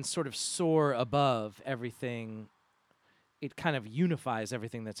she can sort of soar above everything, it kind of unifies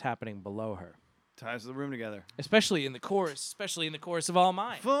everything that's happening below her. Ties the room together. Especially in the chorus of All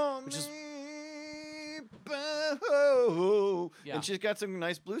Mine. For which is Yeah. And she's got some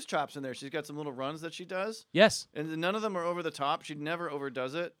nice blues chops in there. She's got some little runs that she does. Yes. And none of them are over the top. She never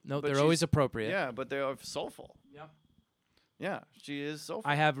overdoes it. No, but they're always appropriate. Yeah, but they are soulful. Yep. Yeah, she is soulful.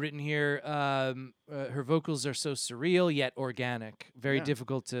 I have written here, her vocals are so surreal yet organic, very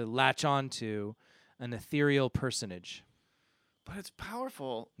difficult to latch on to, an ethereal personage. But it's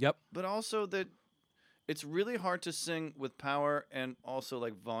powerful. Yep. But also that it's really hard to sing with power and also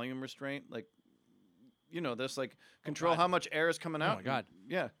like volume restraint. Like, there's like control how much air is coming out. Oh my God.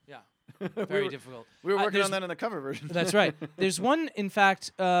 Yeah. Yeah. Very difficult. We were working on that in the cover version. That's right. There's one, in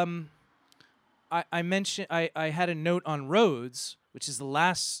fact, I mentioned I had a note on Roads, which is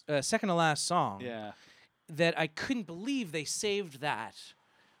the second to last song. Yeah. That I couldn't believe they saved that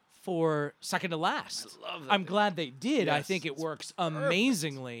for second to last. I love that. I'm glad they did. I Yes, think it it's works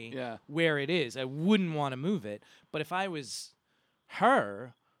amazingly where it is. I wouldn't want to move it, but if I was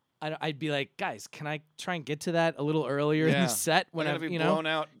her, I'd be like, guys, can I try and get to that a little earlier in the set when I'm blown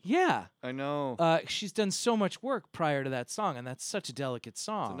out. Yeah. I know. She's done so much work prior to that song, and that's such a delicate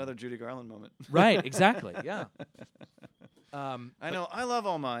song. It's another Judy Garland moment. Right, exactly. Yeah. I know. I love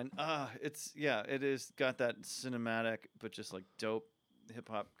All Mine. It is got that cinematic, but just like dope hip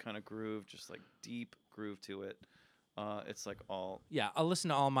hop kind of groove, just like deep groove to it. It's like all. Yeah, I'll listen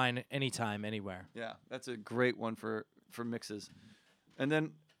to All Mine anytime, anywhere. Yeah, that's a great one for mixes. And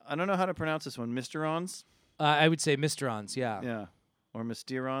then I don't know how to pronounce this one. Mysterons? I would say Mysterons, yeah. Yeah. Or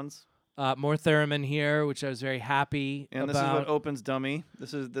Mysterons. More theremin here, which I was very happy and about. This is what opens Dummy.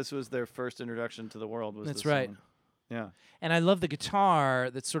 This was their first introduction to the world. That's right. Song. Yeah. And I love the guitar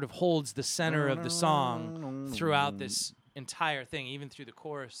that sort of holds the center of the song throughout this entire thing, even through the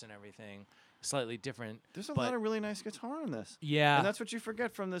chorus and everything. Slightly different. There's a lot of really nice guitar in this. Yeah. And that's what you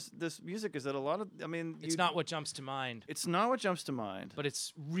forget from this music is that a lot of, it's not what jumps to mind. It's not what jumps to mind. But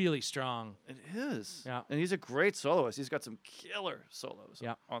it's really strong. It is. Yeah. And he's a great soloist. He's got some killer solos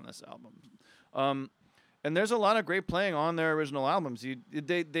on this album. And there's a lot of great playing on their original albums.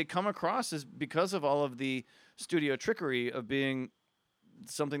 They come across as because of all of the studio trickery of being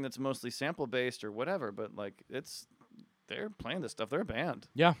something that's mostly sample based or whatever, but like they're playing this stuff. They're a band.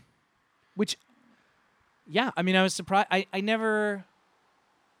 Yeah. Which, I mean, I was surprised. I never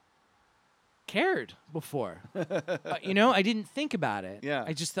cared before. I didn't think about it. Yeah.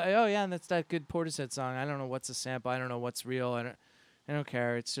 I just thought, oh yeah, that's that good Portishead song. I don't know what's a sample. I don't know what's real. I don't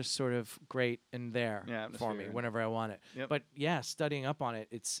care. It's just sort of great and there for me whenever I want it. Yep. But yeah, studying up on it,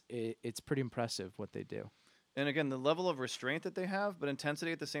 it's pretty impressive what they do. And again, the level of restraint that they have, but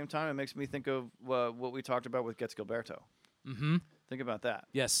intensity at the same time, it makes me think of what we talked about with Gets Gilberto. Mm-hmm. Think about that.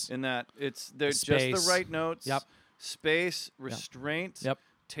 Yes. In that they're just the right notes. Yep. Space, restraint, yep.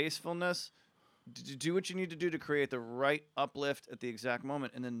 Tastefulness. Do what you need to do to create the right uplift at the exact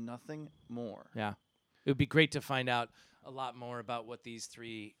moment, and then nothing more. Yeah. It would be great to find out a lot more about what these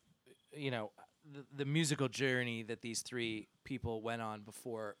three, the musical journey that these three people went on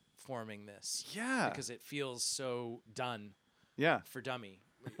before forming this. Yeah. Because it feels so done. Yeah. For Dummy.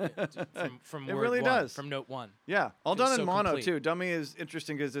 From it word really one, does. from note one. Yeah. All done in so mono, complete. too. Dummy is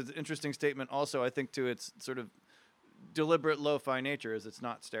interesting because it's an interesting statement also, I think, to its sort of deliberate lo-fi nature is it's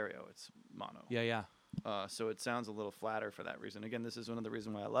not stereo. It's mono. Yeah. So it sounds a little flatter for that reason. Again, this is one of the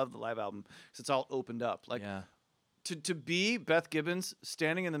reasons why I love the live album because it's all opened up. Like to be Beth Gibbons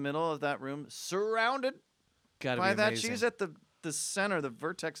standing in the middle of that room, surrounded by that. She's at the center, the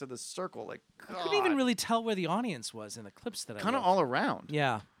vertex of the circle. Like God. I couldn't even really tell where the audience was in the clips that I kind of looked. all around.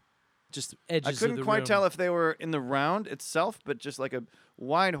 Yeah. Just edges I couldn't of the quite room. tell if they were in the round itself, but just like a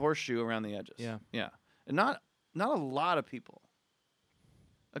wide horseshoe around the edges. Yeah. Yeah. And not a lot of people.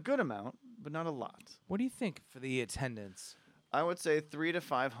 A good amount, but not a lot. What do you think for the attendance? I would say 300 to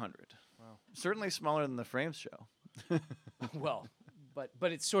 500. Wow. Certainly smaller than the Frames show. Well,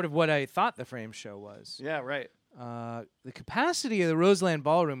 but it's sort of what I thought the Frame show was. Yeah, right. The capacity of the Roseland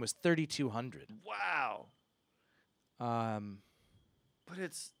Ballroom was 3,200. Wow. But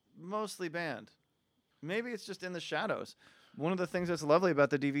it's mostly band. Maybe it's just in the shadows. One of the things that's lovely about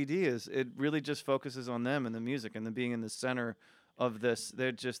the DVD is it really just focuses on them and the music and them being in the center of this.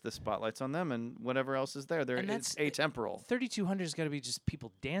 They're just the spotlight's on them and whatever else is there. It's atemporal. 3,200 has got to be just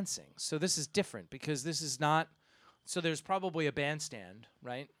people dancing. So this is different because this is not. So there's probably a bandstand,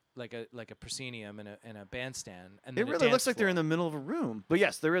 right? Like a proscenium and a bandstand. And then it really looks like they're in the middle of a room. But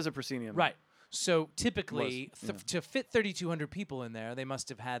yes, there is a proscenium. Right. So typically, to fit 3,200 people in there, they must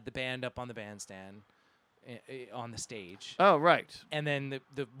have had the band up on the bandstand, on the stage. Oh, right. And then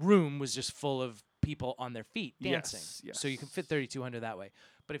the room was just full of people on their feet dancing. Yes. So you can fit 3,200 that way.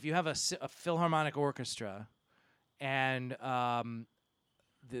 But if you have a philharmonic orchestra and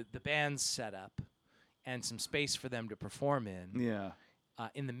the band's set up and some space for them to perform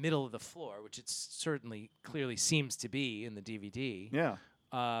in the middle of the floor, which it certainly clearly seems to be in the DVD,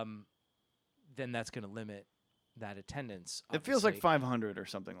 then that's going to limit that attendance. It feels like 500 or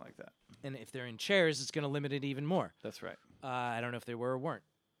something like that. And if they're in chairs, it's going to limit it even more. That's right. I don't know if they were or weren't.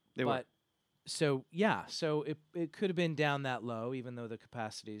 They were. So it could have been down that low, even though the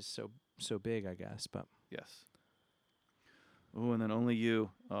capacity is so big, I guess. But yes. Oh, and then Only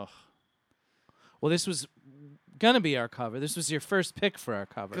You. Ugh. Well, this was gonna be our cover. This was your first pick for our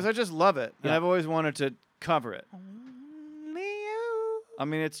cover. Because I just love it, and Yeah. I've always wanted to cover it. Only you. I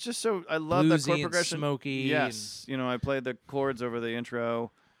mean, it's just so I love that chord Bluesy and progression. smoky. Yes, I played the chords over the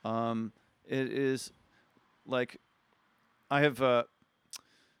intro. It is like I have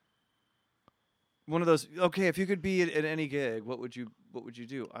one of those. Okay, if you could be at any gig, what would you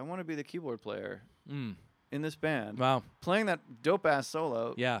do? I want to be the keyboard player in this band, Wow. playing that dope ass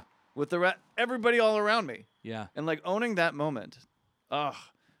solo. Yeah. With everybody all around me, Yeah. and like owning that moment. I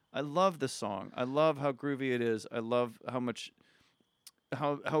love this song. I love how groovy it is. I love how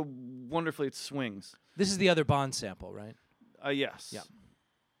wonderfully it swings. This is the other Bond sample, right? Yes. Yeah.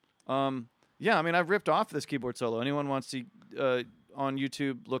 Yeah. I mean, I've ripped off this keyboard solo. Anyone wants to on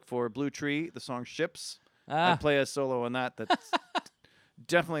YouTube look for Blue Tree, the song "Ships." I play a solo on that. That's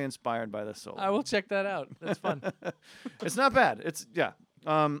definitely inspired by this solo. I will check that out. That's fun. It's not bad.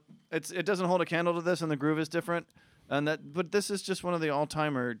 It doesn't hold a candle to this, and the groove is different. But this is just one of the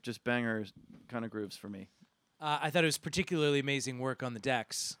all-timer, just bangers kind of grooves for me. I thought it was particularly amazing work on the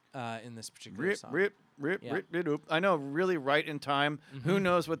decks in this particular song. Rip. I know, really right in time. Mm-hmm. Who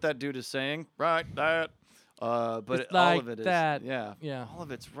knows what that dude is saying? Right, that. But It's all like of it is. that. Yeah. All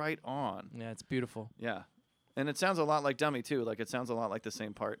of it's right on. Yeah, it's beautiful. Yeah. And it sounds a lot like Dummy, too. Like, it sounds a lot like the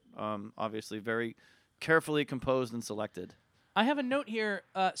same part. Obviously, very carefully composed and selected. I have a note here.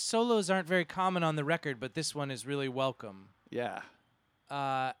 Solos aren't very common on the record, but this one is really welcome. Yeah.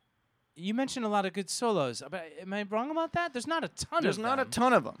 You mentioned a lot of good solos. But am I wrong about that? There's not a ton of them. There's not a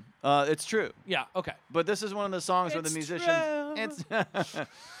ton of them. It's true. Yeah, okay. But this is one of the songs where the musicians...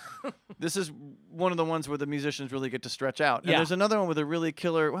 This is one of the ones where the musicians really get to stretch out. And Yeah. there's another one with a really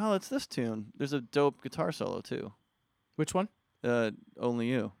killer... Well, it's this tune. There's a dope guitar solo, too. Which one? Only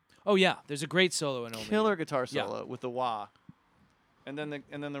You. Oh, yeah. There's a great solo in Only Killer You. guitar solo with the wah. And then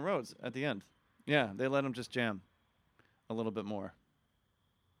the Rhodes at the end. Yeah, they let him just jam a little bit more.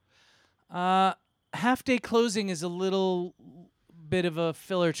 Half Day Closing is a little bit of a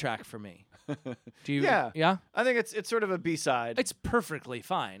filler track for me. Do you? Yeah. Yeah? I think it's sort of a B-side. It's perfectly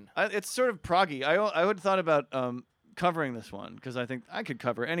fine. It's sort of proggy. I would have thought about covering this one because I think I could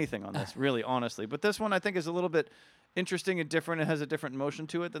cover anything on this, really, honestly. But this one I think is a little bit interesting and different. It has a different motion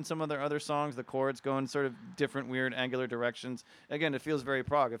to it than some of their other songs. The chords go in sort of different, weird, angular directions. Again, it feels very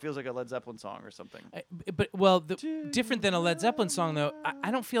prog. It feels like a Led Zeppelin song or something. Different than a Led Zeppelin song, though,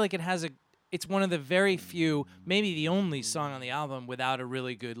 I don't feel like it has a... It's one of the very few, maybe the only song on the album without a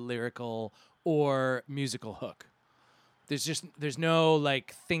really good lyrical or musical hook. There's no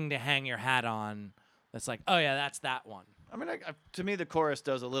like thing to hang your hat on that's like, oh yeah, that's that one. I mean, to me, the chorus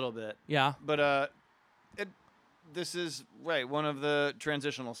does a little bit. Yeah. But this is one of the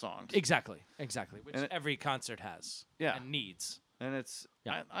transitional songs. Exactly. Which And every concert has. Yeah. And needs. And it's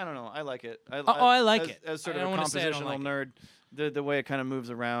Yeah. I don't know. I like it. I like it. As sort I of a don't wanna say I don't compositional like nerd. The way it kind of moves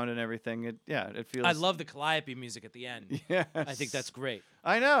around and everything. It feels. I love the Calliope music at the end. Yes. I think that's great.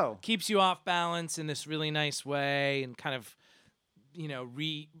 I know. Keeps you off balance in this really nice way and kind of,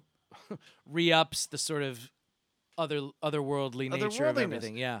 re-ups the sort of otherworldly nature of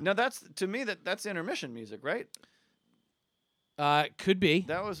everything. Yeah. Now to me that's intermission music, right? Could be.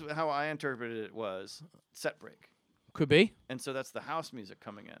 That was how I interpreted it was set break. Could be. And so that's the house music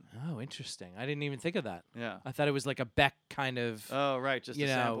coming in. Oh, interesting. I didn't even think of that. Yeah. I thought it was like a Beck kind of. Oh, right. Just a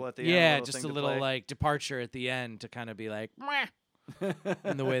sample at the end. Yeah, just a thing to little play. like departure at the end to kind of be like, "Mwah,"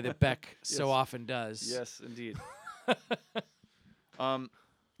 in the way that Beck so Yes. often does. Yes, indeed.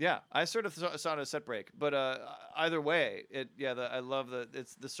 Yeah, I sort of saw it as set break, but either way, I love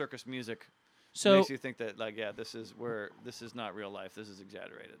it's the circus music. So makes you think that this is not real life. This is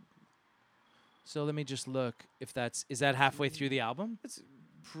exaggerated. So let me just look if is that halfway through the album? It's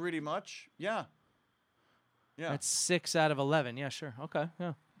pretty much, yeah. Yeah. That's 6 out of 11. Yeah, sure. Okay.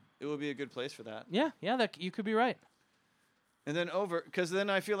 Yeah. It would be a good place for that. Yeah. That you could be right. And then because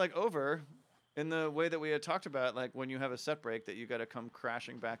then I feel like Over in the way that we had talked about, like when you have a set break, that you got to come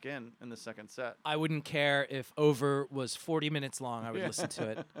crashing back in the second set. I wouldn't care if Over was 40 minutes long. I would listen to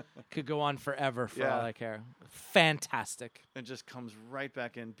it. Could go on forever for all I care. Fantastic. It just comes right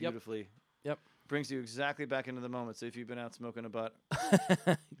back in beautifully. Yep. Brings you exactly back into the moment. So if you've been out smoking a butt.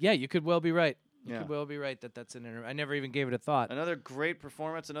 Yeah, you could well be right. You could well be right that's an I never even gave it a thought. Another great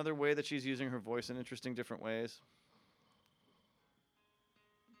performance. Another way that she's using her voice in interesting different ways.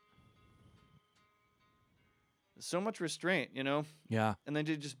 So much restraint, you know? Yeah. And then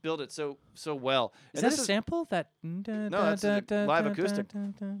to just build it so well. Is that a sample? No, that's a live acoustic.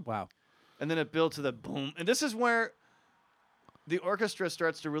 Wow. And then it builds to the boom. And this is where the orchestra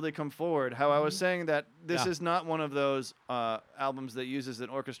starts to really come forward. How I was saying that this is not one of those albums that uses an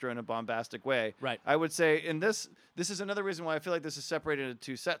orchestra in a bombastic way. Right. I would say in this is another reason why I feel like this is separated into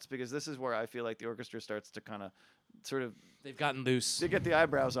two sets, because this is where I feel like the orchestra starts to kind of sort of They've gotten loose. they get the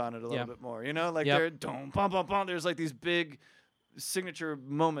eyebrows on it a little bit more, you know, like they're dum bum bum bum. There's like these big signature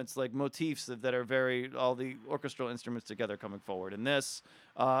moments, like motifs that are very all the orchestral instruments together coming forward. In this,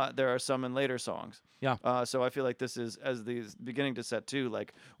 there are some in later songs. Yeah. So I feel like this is as the beginning to set two.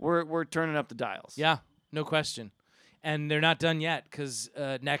 Like we're turning up the dials. Yeah, no question. And they're not done yet, because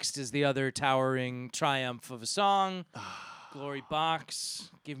next is the other towering triumph of a song, Glory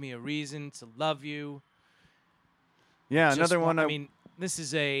Box. Give me a reason to love you. Yeah, Just another one. I mean, this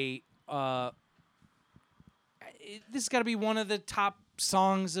is a. This has got to be one of the top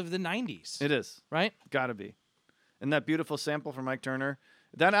songs of the '90s. It is, right? Gotta be. And that beautiful sample from Mike Turner.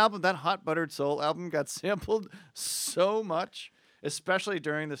 That album, that Hot Buttered Soul album, got sampled so much, especially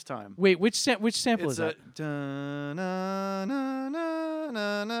during this time. Wait, which sample is that?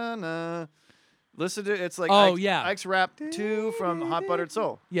 Listen to it's like Ike's Rap 2 from Hot Buttered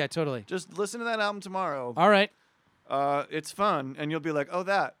Soul. Yeah, totally. Just listen to that album tomorrow. All right. It's fun, and you'll be like, oh,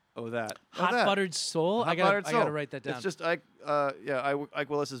 that. Hot Buttered Soul? I gotta write that down. It's just Ike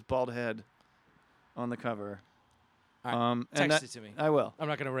Willis's bald head on the cover. All right. Text it to me. I will. I'm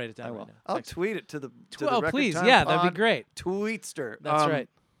not gonna write it down. I will. Right now. I'll tweet it to the oh, Record please. Time Yeah, Pod that'd be great. Tweetster. That's right.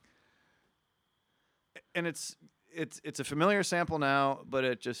 And it's a familiar sample now, but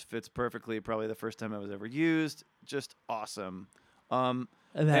it just fits perfectly. Probably the first time it was ever used. Just awesome. And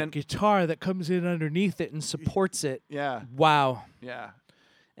that guitar that comes in underneath it and supports it. Yeah. Wow. Yeah.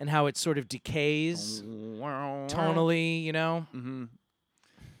 And how it sort of decays tonally, you know? Mm-hmm.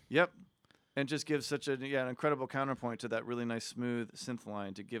 Yep. And just gives such an incredible counterpoint to that really nice smooth synth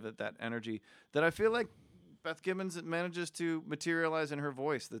line to give it that energy that I feel like Beth Gibbons manages to materialize in her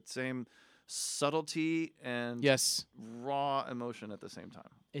voice, that same subtlety and raw emotion at the same time.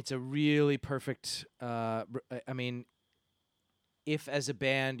 It's a really perfect, I mean, if as a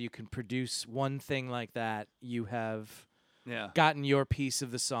band you can produce one thing like that, you have gotten your piece of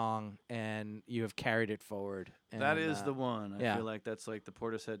the song and you have carried it forward. And, that is the one. I feel like that's like the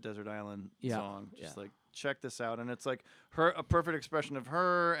Portishead Desert Island song. Just like, check this out. And it's like a perfect expression of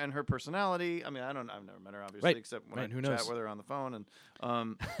her and her personality. I mean, I've never met her, obviously, except when I chat with her on the phone.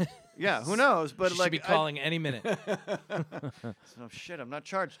 And who knows? But she like, should be calling any minute. Oh, shit, I'm not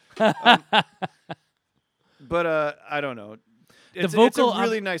charged. But I don't know. It's a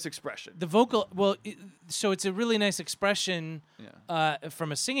really nice expression. The vocal, so it's a really nice expression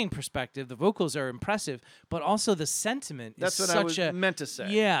from a singing perspective. The vocals are impressive, but also the sentiment That's is what I was meant to say.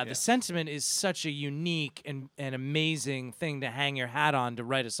 Yeah, the sentiment is such a unique and amazing thing to hang your hat on to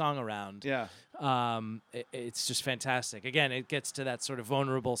write a song around. Yeah. It's just fantastic. Again, it gets to that sort of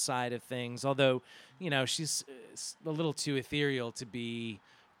vulnerable side of things, although, you know, she's a little too ethereal to be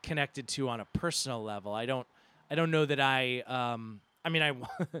connected to on a personal level. I don't know that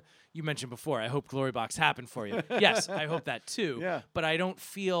you mentioned before, I hope Glory Box happened for you. Yes, I hope that too. Yeah. But I don't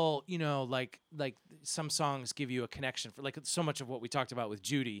feel, you know, like some songs give you a connection for, like so much of what we talked about with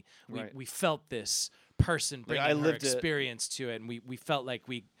Judy. We felt this person bringing her experience to it, and we felt like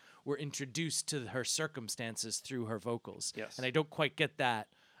we were introduced to her circumstances through her vocals. Yes. And I don't quite get that.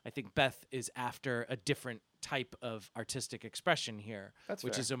 I think Beth is after a different type of artistic expression here,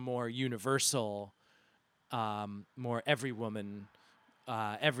 which is a more universal, more every woman,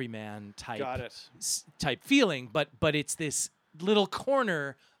 every man type feeling, but it's this little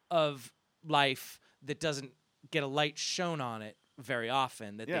corner of life that doesn't get a light shown on it very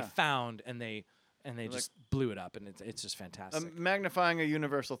often that they found and they just blew it up, and it's just fantastic. Magnifying a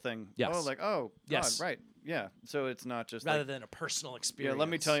universal thing. Yes. Oh, like, oh, God, right. Yeah. So it's not just rather than a personal experience. Yeah, let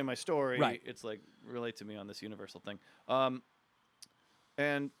me tell you my story. Right. It's like, relate to me on this universal thing.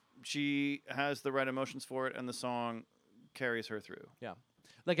 And she has the right emotions for it, and the song carries her through. Yeah.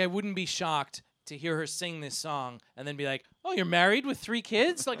 Like, I wouldn't be shocked to hear her sing this song and then be like, "Oh, you're married with 3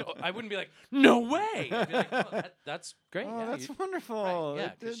 kids?" Like, I wouldn't be like, "No way." I'd be like, "Oh, that's great. Oh, yeah, that's you- wonderful. Right, yeah,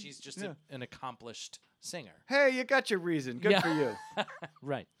 It because did- she's just yeah. an accomplished singer. Hey, you got your reason. Good Yeah. for you.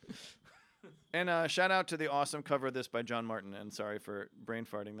 Right. And shout out to the awesome cover of this by John Martin. And sorry for brain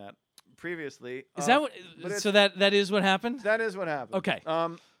farting that previously. Is that what? but So that is what happened? That is what happened. Okay.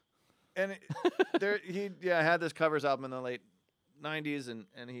 And he had this covers album in the late '90s,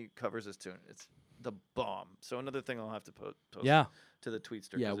 and he covers this tune. It's the bomb. So another thing I'll have to post Yeah. to the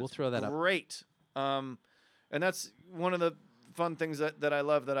Tweetster. Yeah, 'cause we'll it's throw that up. Great. And that's one of the fun things that I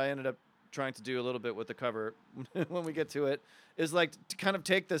love that I ended up trying to do a little bit with the cover when we get to it is like to kind of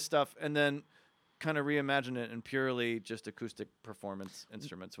take this stuff and then kind of reimagine it in purely just acoustic performance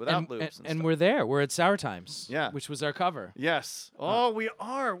instruments without loops and and stuff. we're there. We're at Sour Times. Yeah. Which was our cover. Yes. Oh, we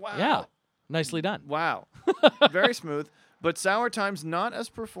are. Wow. Yeah. Nicely done. Wow. Very smooth. But Sour Times not as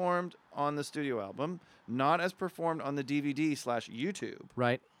performed on the studio album, not as performed on the DVD/YouTube,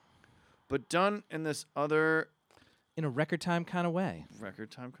 Right. but done in this other In a record time kind of way. record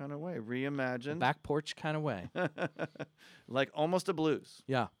time kind of way, reimagined, Back porch kind of way. like almost a blues.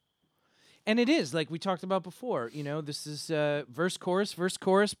 Yeah. And it is, like we talked about before, this is verse, chorus,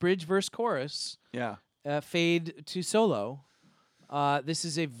 bridge, verse, chorus, Yeah. fade to solo. This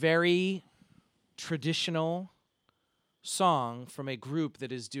is a very traditional song from a group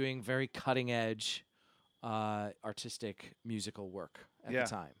that is doing very cutting edge artistic musical work at Yeah. the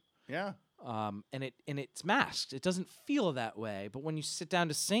time. Yeah. And it's masked. It doesn't feel that way, but when you sit down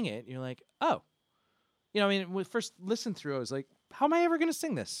to sing it, you're like, oh, when we first listened through, I was like, how am I ever going to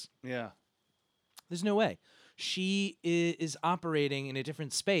sing this? Yeah. There's no way. She is operating in a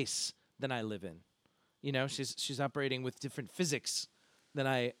different space than I live in. She's operating with different physics than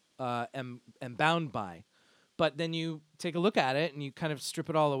I am bound by. But then you take a look at it and you kind of strip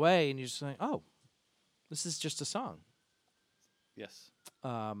it all away, and you're just like, oh, this is just a song. Yes.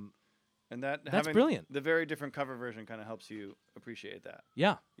 Um, And that's That's brilliant. The very different cover version kind of helps you appreciate that.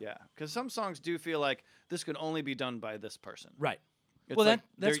 yeah, Yeah. Because some songs do feel like this could only be done by this person. right. It's Well, like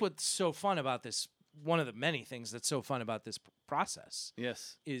that's they're- what's so fun about this. One of the many things that's so fun about this process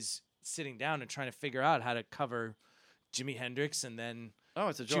Yes. is sitting down and trying to figure out how to cover Jimi Hendrix and then Oh,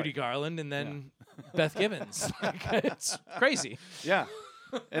 it's a joy. Judy Garland and then Beth Gibbons. Like, it's crazy. Yeah.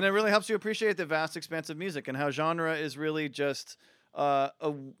 And it really helps you appreciate the vast expanse of music and how genre is really just a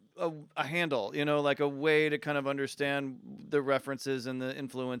handle, like a way to kind of understand the references and the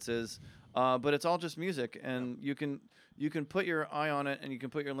influences. But it's all just music, and you can put your eye on it and you can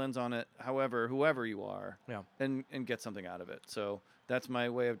put your lens on it, whoever you are, Yeah. and get something out of it. So that's my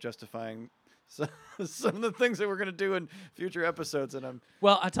way of justifying some of the things that we're going to do in future episodes, and I'm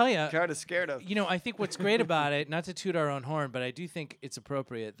Well, I'll tell you, kind of scared of. I think what's great about it, not to toot our own horn, but I do think it's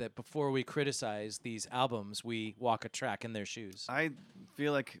appropriate that before we criticize these albums, we walk a track in their shoes. I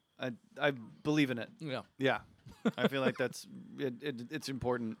feel like I believe in it. Yeah. Yeah, I feel like that's it's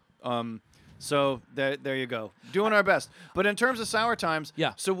important. So there you go, doing our best. But in terms of Sour Times,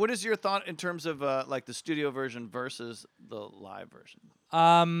 Yeah. So what is your thought in terms of like the studio version versus the live version?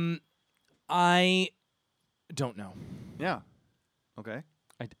 I don't know. Yeah. Okay.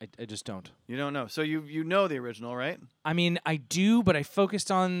 I just don't. You don't know. So you know the original, right? I mean, I do, but I focused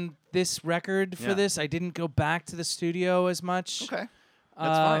on this record for Yeah. this. I didn't go back to the studio as much. Okay.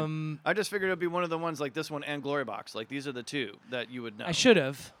 That's fine. Um, I just figured it'd be one of the ones like this one and Glory Box. Like these are the two that you would know. I should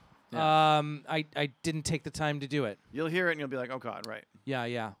have. Yeah. I didn't take the time to do it. You'll hear it and you'll be like, oh God, right? Yeah.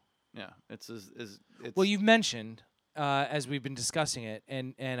 Yeah. It's Well, you've mentioned as we've been discussing it,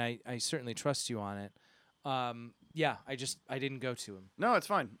 and I certainly trust you on it. Yeah, I didn't go to him. No, it's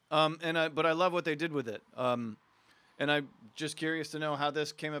fine. But I love what they did with it. And I'm just curious to know how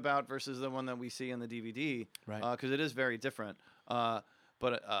this came about versus the one that we see in the DVD. Right. Because it is very different.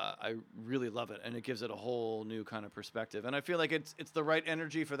 But I really love it, and it gives it a whole new kind of perspective. And I feel like it's the right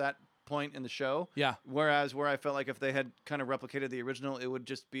energy for that point in the show. Yeah. Whereas where I felt like if they had kind of replicated the original, it would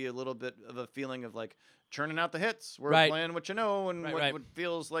just be a little bit of a feeling of like churning out the hits. We're Right. playing what you know and Right. what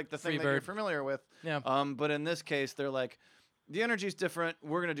feels like the thing Free that you're bird. familiar with. Yeah. But in this case, they're like, the energy's different.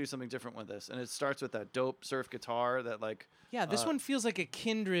 We're gonna do something different with this, and it starts with that dope surf guitar that like. Yeah, this one feels like a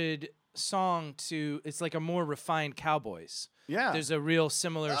kindred song to. It's like a more refined Cowboys. Yeah. There's a real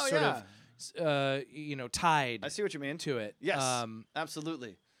similar Oh, sort yeah. of tide I see what you mean. to it. Yes,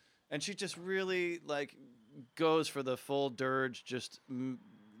 absolutely. And she just really like goes for the full dirge, just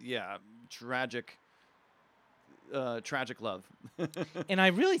tragic love. And I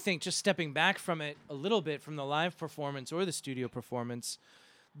really think, just stepping back from it a little bit, from the live performance or the studio performance,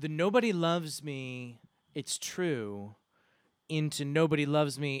 the Nobody Loves Me, It's True, into Nobody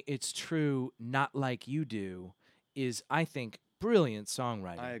Loves Me, It's True, Not Like You Do is, I think, brilliant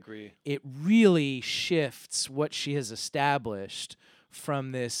songwriting. I agree. It really shifts what she has established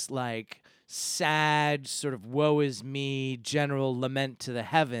from this like sad sort of woe is me general lament to the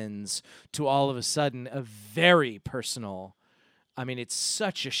heavens to all of a sudden a very personal. I mean, it's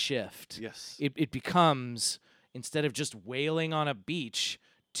such a shift. Yes. It becomes, instead of just wailing on a beach,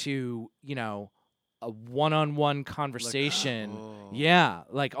 to, you know, a one-on-one conversation. Yeah,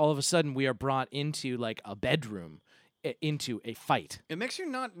 like all of a sudden we are brought into like a bedroom, into a fight. It makes you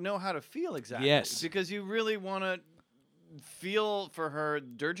not know how to feel exactly. Yes. Because you really want to feel for her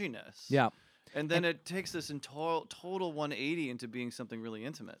dirginess. Yeah. And then it takes this in total 180 into being something really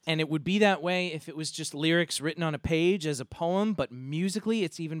intimate. And it would be that way if it was just lyrics written on a page as a poem, but musically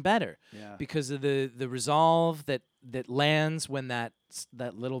it's even better. Yeah. Because of the resolve that lands when that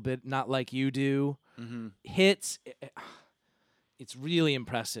little bit Not Like You Do hits. It's really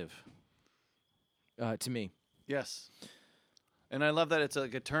impressive to me. Yes. And I love that it's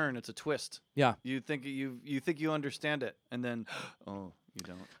like a turn, it's a twist. Yeah. You think you understand it, and then you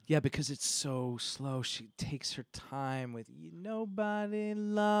don't. Yeah, because it's so slow. She takes her time with Nobody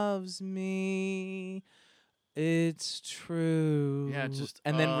Loves Me, It's True. Yeah, just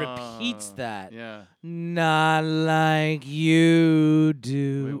and then repeats that. Yeah. Not like you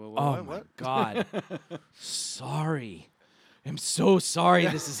do. Wait, oh my what? God. Sorry. I'm so sorry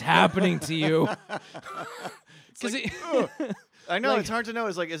this is happening to you. Because I know, it's hard to know.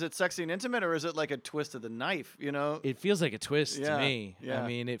 Is it sexy and intimate, or is it like a twist of the knife, you know? It feels like a twist to me. Yeah. I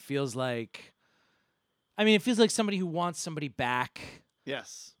mean, it feels like somebody who wants somebody back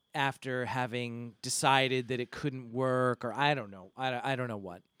Yes. after having decided that it couldn't work, or I don't know. I don't know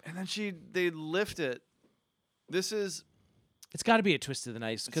what. And then they lift it. It's got to be a twist of the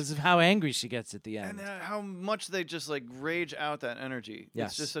knife because of how angry she gets at the end. And how much they just like rage out that energy. Yes.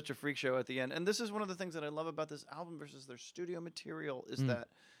 It's just such a freak show at the end. And this is one of the things that I love about this album versus their studio material is that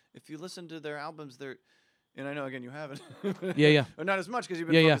if you listen to their albums, and I know, again, you haven't. Yeah. Or not as much because you've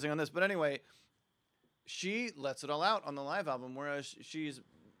been focusing on this. But anyway, she lets it all out on the live album, whereas she's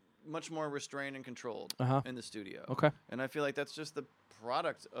much more restrained and controlled in the studio. Okay. And I feel like that's just the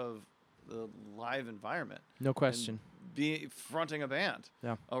product of the live environment. No question. Be fronting a band,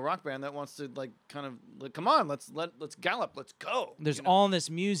 Yeah. a rock band that wants to like kind of like, come on, let's gallop, let's go. There's all this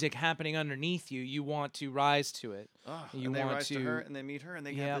music happening underneath you. You want to rise to it. You and they want rise to her, and they meet her, and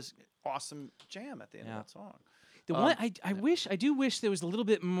they have this awesome jam at the end of that song. The one I do wish there was a little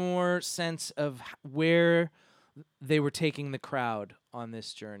bit more sense of where they were taking the crowd on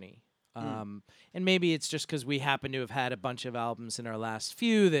this journey. And maybe it's just because we happen to have had a bunch of albums in our last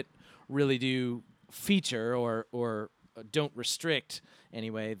few that really do feature or don't restrict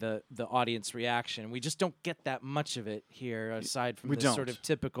anyway the audience reaction. We just don't get that much of it here, aside from the sort of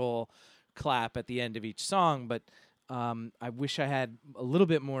typical clap at the end of each song. But I wish I had a little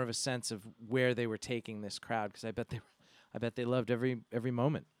bit more of a sense of where they were taking this crowd, because I bet they loved every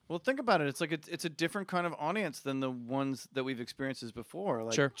moment. Well, think about it. It's like it's a different kind of audience than the ones that we've experienced as before.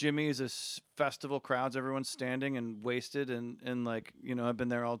 Like Sure. Jimmy's is festival crowds, everyone's standing and wasted, and like, you know, I've been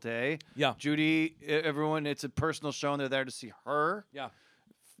there all day. Yeah. Judy, everyone, it's a personal show, and they're there to see her. Yeah.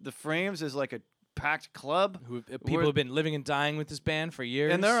 The Frames is like a packed club. People have been living and dying with this band for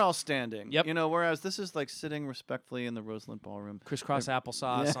years. And they're all standing. Yep. You know, whereas this is like sitting respectfully in the Roseland Ballroom. crisscross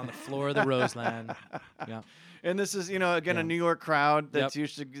applesauce on the floor of the Roseland. Yeah. And this is, you know, again, a New York crowd that's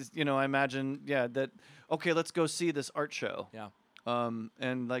used to, you know, I imagine, okay, let's go see this art show. Yeah.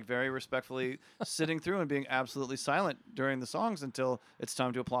 And like very respectfully sitting through and being absolutely silent during the songs until it's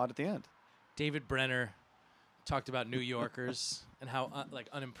time to applaud at the end. David Brenner talked about New Yorkers and how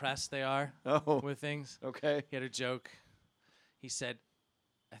unimpressed they are with things. Okay. He had a joke. He said,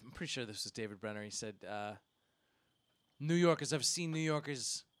 I'm pretty sure this was David Brenner. He said, New Yorkers, I've seen New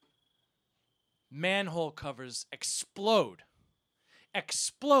Yorkers manhole covers explode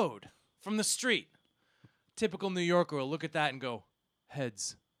from the street. Typical New Yorker will look at that and go,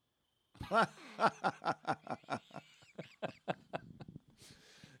 heads.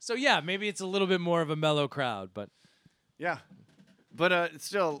 So yeah, maybe it's a little bit more of a mellow crowd, but yeah, but it's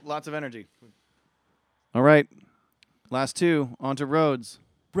still lots of energy. All right, last two, on to Rhodes.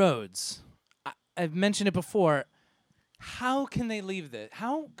 Rhodes. I've mentioned it before. How can they leave this?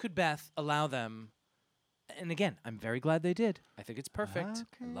 How could Beth allow them? And again, I'm very glad they did. I think it's perfect.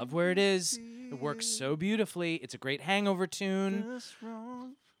 I love where it is. It works so beautifully. It's a great hangover tune.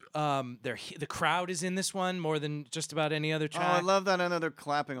 The crowd is in this one more than just about any other track. Oh, I love that. I know they're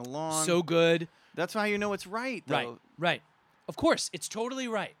clapping along. So good. That's how you know it's right, though. Right. Of course, it's totally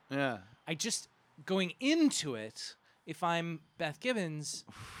right. Yeah. I just, going into it, if I'm Beth Gibbons,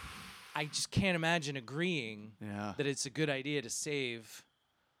 I just can't imagine agreeing that it's a good idea to save.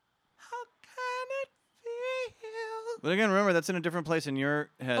 How can it feel? But again, remember, that's in a different place in your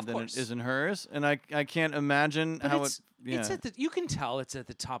head Of than course. it is in hers. And I can't imagine But how it's it... at the, you can tell it's at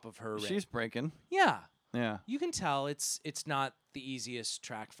the top of her range. She's breaking. Yeah. Yeah. You can tell it's not the easiest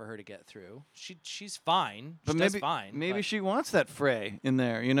track for her to get through. She's fine. But She maybe does fine. maybe but she wants that fray in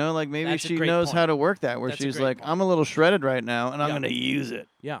there, you know? Like maybe That's a she great knows point. how to work that, where That's a she's great like, point. I'm a little shredded right now, and I'm Yeah. going to use it.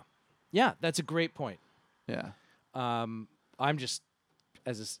 Yeah, that's a great point. Yeah. I'm just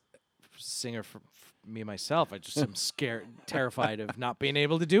as a singer for me myself, I just am scared, terrified of not being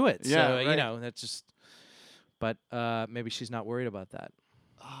able to do it. Yeah, so right. you know, that's just. But maybe she's not worried about that.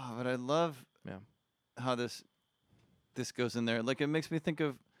 Oh, but I love how this goes in there. Like, it makes me think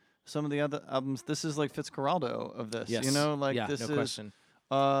of some of the other albums. This is like Fitzcarraldo of this. Yes. You know, like yeah, this no is question.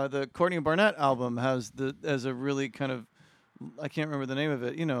 the Courtney Barnett album has a really kind of, I can't remember the name of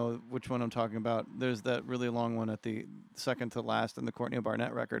it. You know which one I'm talking about. There's that really long one at the second to last in the Courtney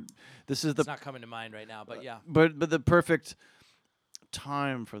Barnett record. This is It's not coming to mind right now, but yeah. but the perfect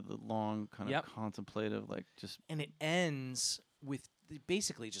time for the long kind of Yep. contemplative, like just And it ends with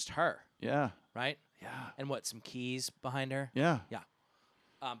basically just her, right? yeah And what, some keys behind her? yeah.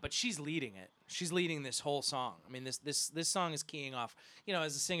 But she's leading it. She's leading this whole song. I mean, this song is keying off. You know,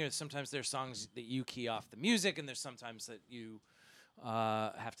 as a singer, sometimes there's songs that you key off the music, and there's sometimes that you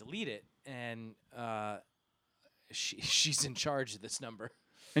have to lead it. And she's in charge of this number.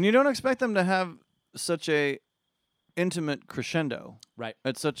 And you don't expect them to have such a intimate crescendo Right.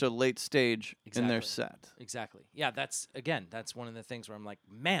 at such a late stage in their Exactly. set. Exactly. Yeah, that's one of the things where I'm like,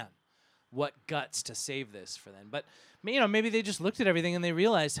 man, what guts to save this for them. But, you know, maybe they just looked at everything and they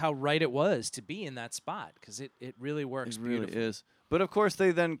realized how right it was to be in that spot because it really works It really beautifully. is. But of course,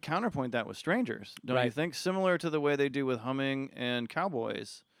 they then counterpoint that with Strangers, don't you Right. think? Similar to the way they do with Humming and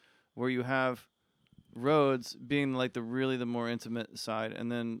Cowboys, where you have Rhodes being like the more intimate side, and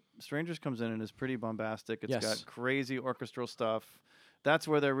then Strangers comes in and is pretty bombastic. It's Yes. got crazy orchestral stuff. That's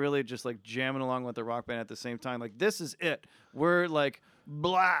where they're really just like jamming along with the rock band at the same time. Like, this is it. We're like,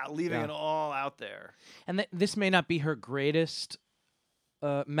 blah, leaving Yeah. it all out there. And this may not be her greatest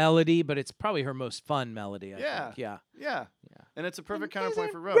melody, but it's probably her most fun melody, I think. Yeah. Yeah. Yeah. And it's a perfect And is counterpoint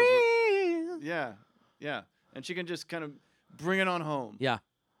it for Rhodes. real? Yeah. And she can just kind of bring it on home. Yeah.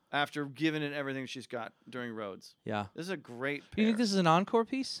 After giving it everything she's got during Rhodes. Yeah. This is a great Do you think pair. this is an encore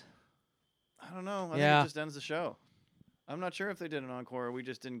piece? I don't know. I Yeah. think it just ends the show. I'm not sure if they did an encore or we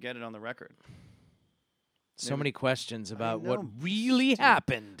just didn't get it on the record. So Maybe- many questions about what know. really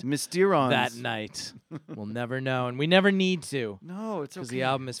happened Mysterons. that night. We'll never know, and we never need to No, it's because okay. the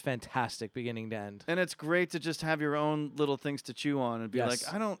album is fantastic beginning to end. And it's great to just have your own little things to chew on and be Yes.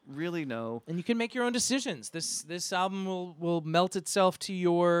 like, I don't really know. And you can make your own decisions. This album will melt itself to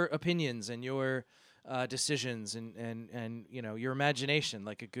your opinions and your decisions and you know your imagination,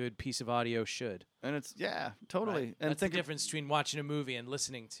 like a good piece of audio should. And it's, totally. Right? And That's the think difference between watching a movie and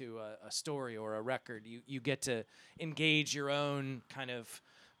listening to a story or a record. You get to engage your own kind of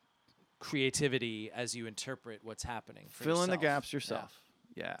creativity as you interpret what's happening. For fill in the yourself. gaps yourself.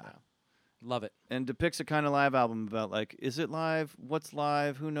 Yeah. Love it. And depicts a kind of live album about, like, is it live? What's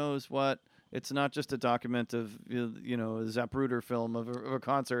live? Who knows what? It's not just a document of, you know, a Zapruder film of a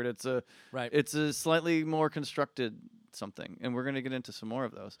concert. It's Right. It's a slightly more constructed something, and we're gonna get into some more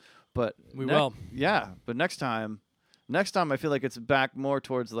of those. But We will. Yeah, but next time, I feel like it's back more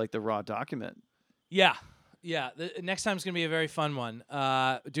towards like the raw document. Yeah. The next time's gonna be a very fun one.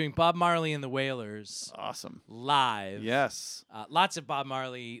 Doing Bob Marley and the Wailers Awesome. live. Yes. Lots of Bob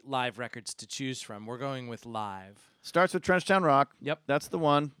Marley live records to choose from. We're going with live. Starts with Trenchtown Rock. Yep. That's the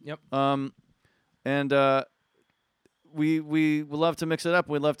one. Yep. And we love to mix it up.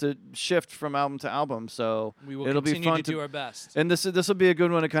 We love to shift from album to album. So We will it'll continue be fun to do our best. And this will be a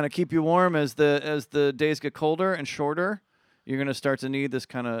good one to kind of keep you warm as the days get colder and shorter. You're gonna start to need this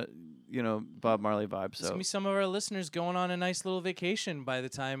kind of, you know, Bob Marley vibe. It's So gonna be some of our listeners going on a nice little vacation by the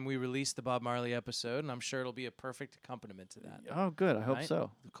time we release the Bob Marley episode, and I'm sure it'll be a perfect accompaniment to that. oh, good. I hope Right?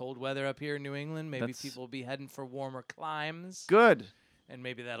 so. The cold weather up here in New England, maybe That's- people will be heading for warmer climes. Good. And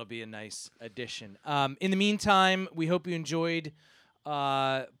maybe that'll be a nice addition. In the meantime, we hope you enjoyed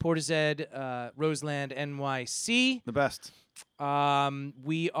Portishead, Roseland, NYC. The best.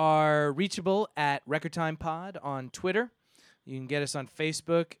 We are reachable at Record Time Pod on Twitter. You can get us on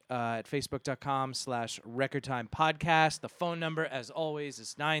Facebook at facebook.com/recordtimepodcast. The phone number, as always,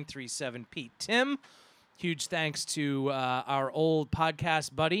 is 937-PETE-TIM. Huge thanks to our old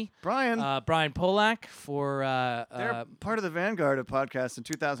podcast buddy, Brian. Brian Polak, for... They're part of the vanguard of podcasts in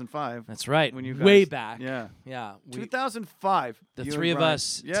 2005. That's right. When you way guys- back. Yeah. Yeah. 2005. The you three and of Brian.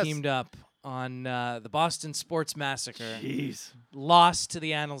 us Yes. teamed up on the Boston Sports Massacre. Jeez. Lost to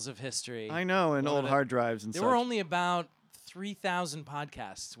the annals of history. I know, and One of old the- hard drives and There such. were only about 3,000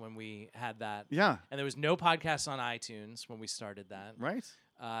 podcasts when we had that. Yeah. And there was no podcasts on iTunes when we started that. Right.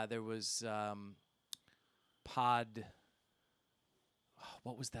 There was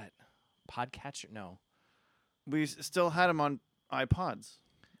what was that? Podcatcher? No. We still had them on iPods.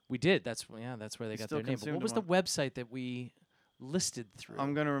 We did. That's where they got still their name. But consumed what was them the website that we listed through?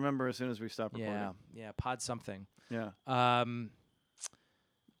 I'm going to remember as soon as we stop recording. Yeah, Pod something. Yeah.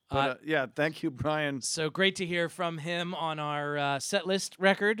 Yeah. Thank you, Brian. So great to hear from him on our set list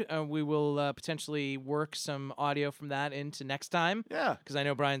record. We will potentially work some audio from that into next time. Yeah. Because I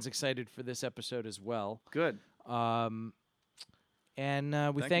know Brian's excited for this episode as well. Good. And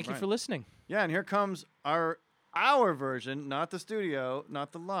we thank you for Brian. listening. Yeah, and here comes our version, not the studio,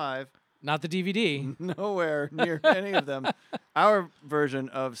 not the live, Not the DVD. nowhere near any of them. Our version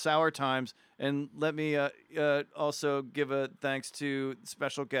of Sour Times. And let me also give a thanks to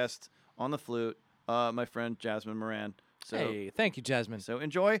special guest on the flute, my friend Jasmine Moran. So, Hey, thank you, Jasmine. So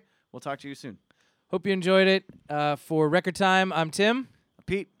enjoy. We'll talk to you soon. Hope you enjoyed it. For Record Time, I'm Tim.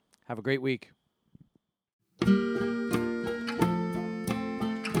 Pete. Have a great week.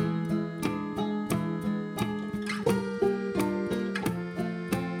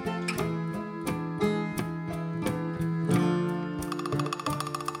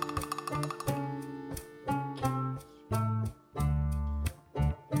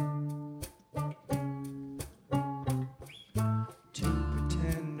 To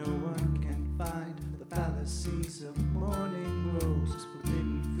pretend no one can find the fallacies of morning rose,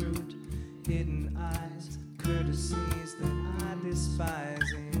 forbidden fruit, hidden eyes, courtesies that I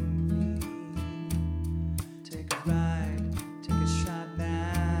despise in me. Take a ride, take a shot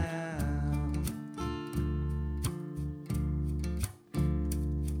now.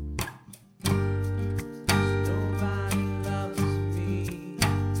 Nobody loves me,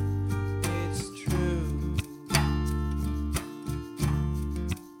 it's true.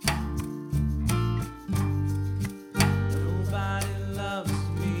 Nobody loves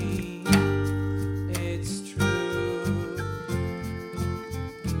me, it's true.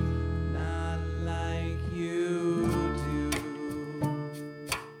 Not like you do.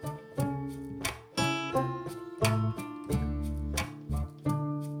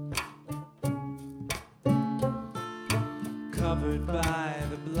 Covered by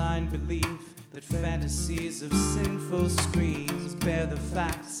the blind belief that fantasies of sinful screams bear the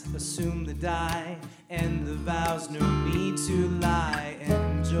facts, assume the die, and the vows, no need to lie.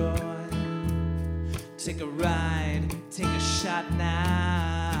 Enjoy, take a ride, take a shot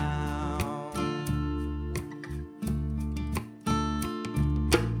now.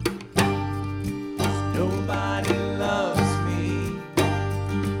 Nobody loves me,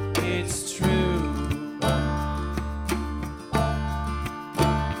 it's true.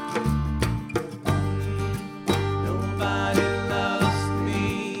 Nobody loves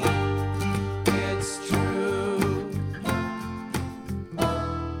me, it's true.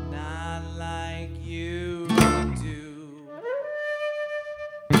 Not like you do.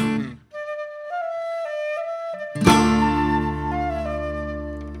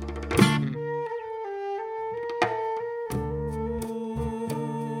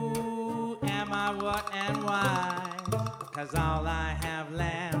 Ooh, am I what and why? 'Cause all I have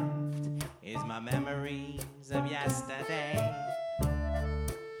left is my memories of yesterday.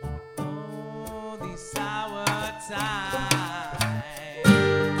 Oh, these sour times.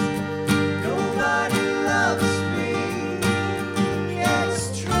 Nobody loves me,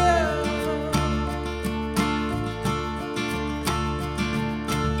 it's true.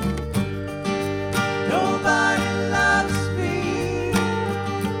 Nobody loves me,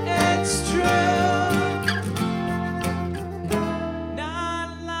 it's true. Not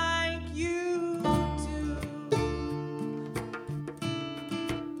like you do.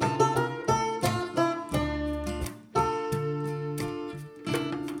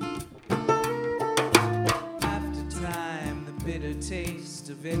 After time, the bitter taste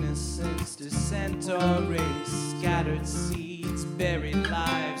of innocence, descent or race, scattered seeds, buried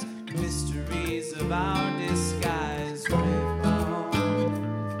lives, mysteries of our disguise. Reborn,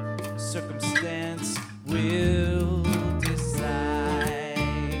 circumstance will decide.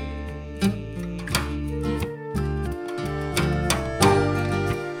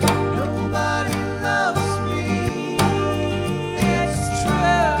 Nobody loves me, it's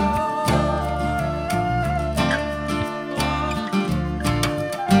true.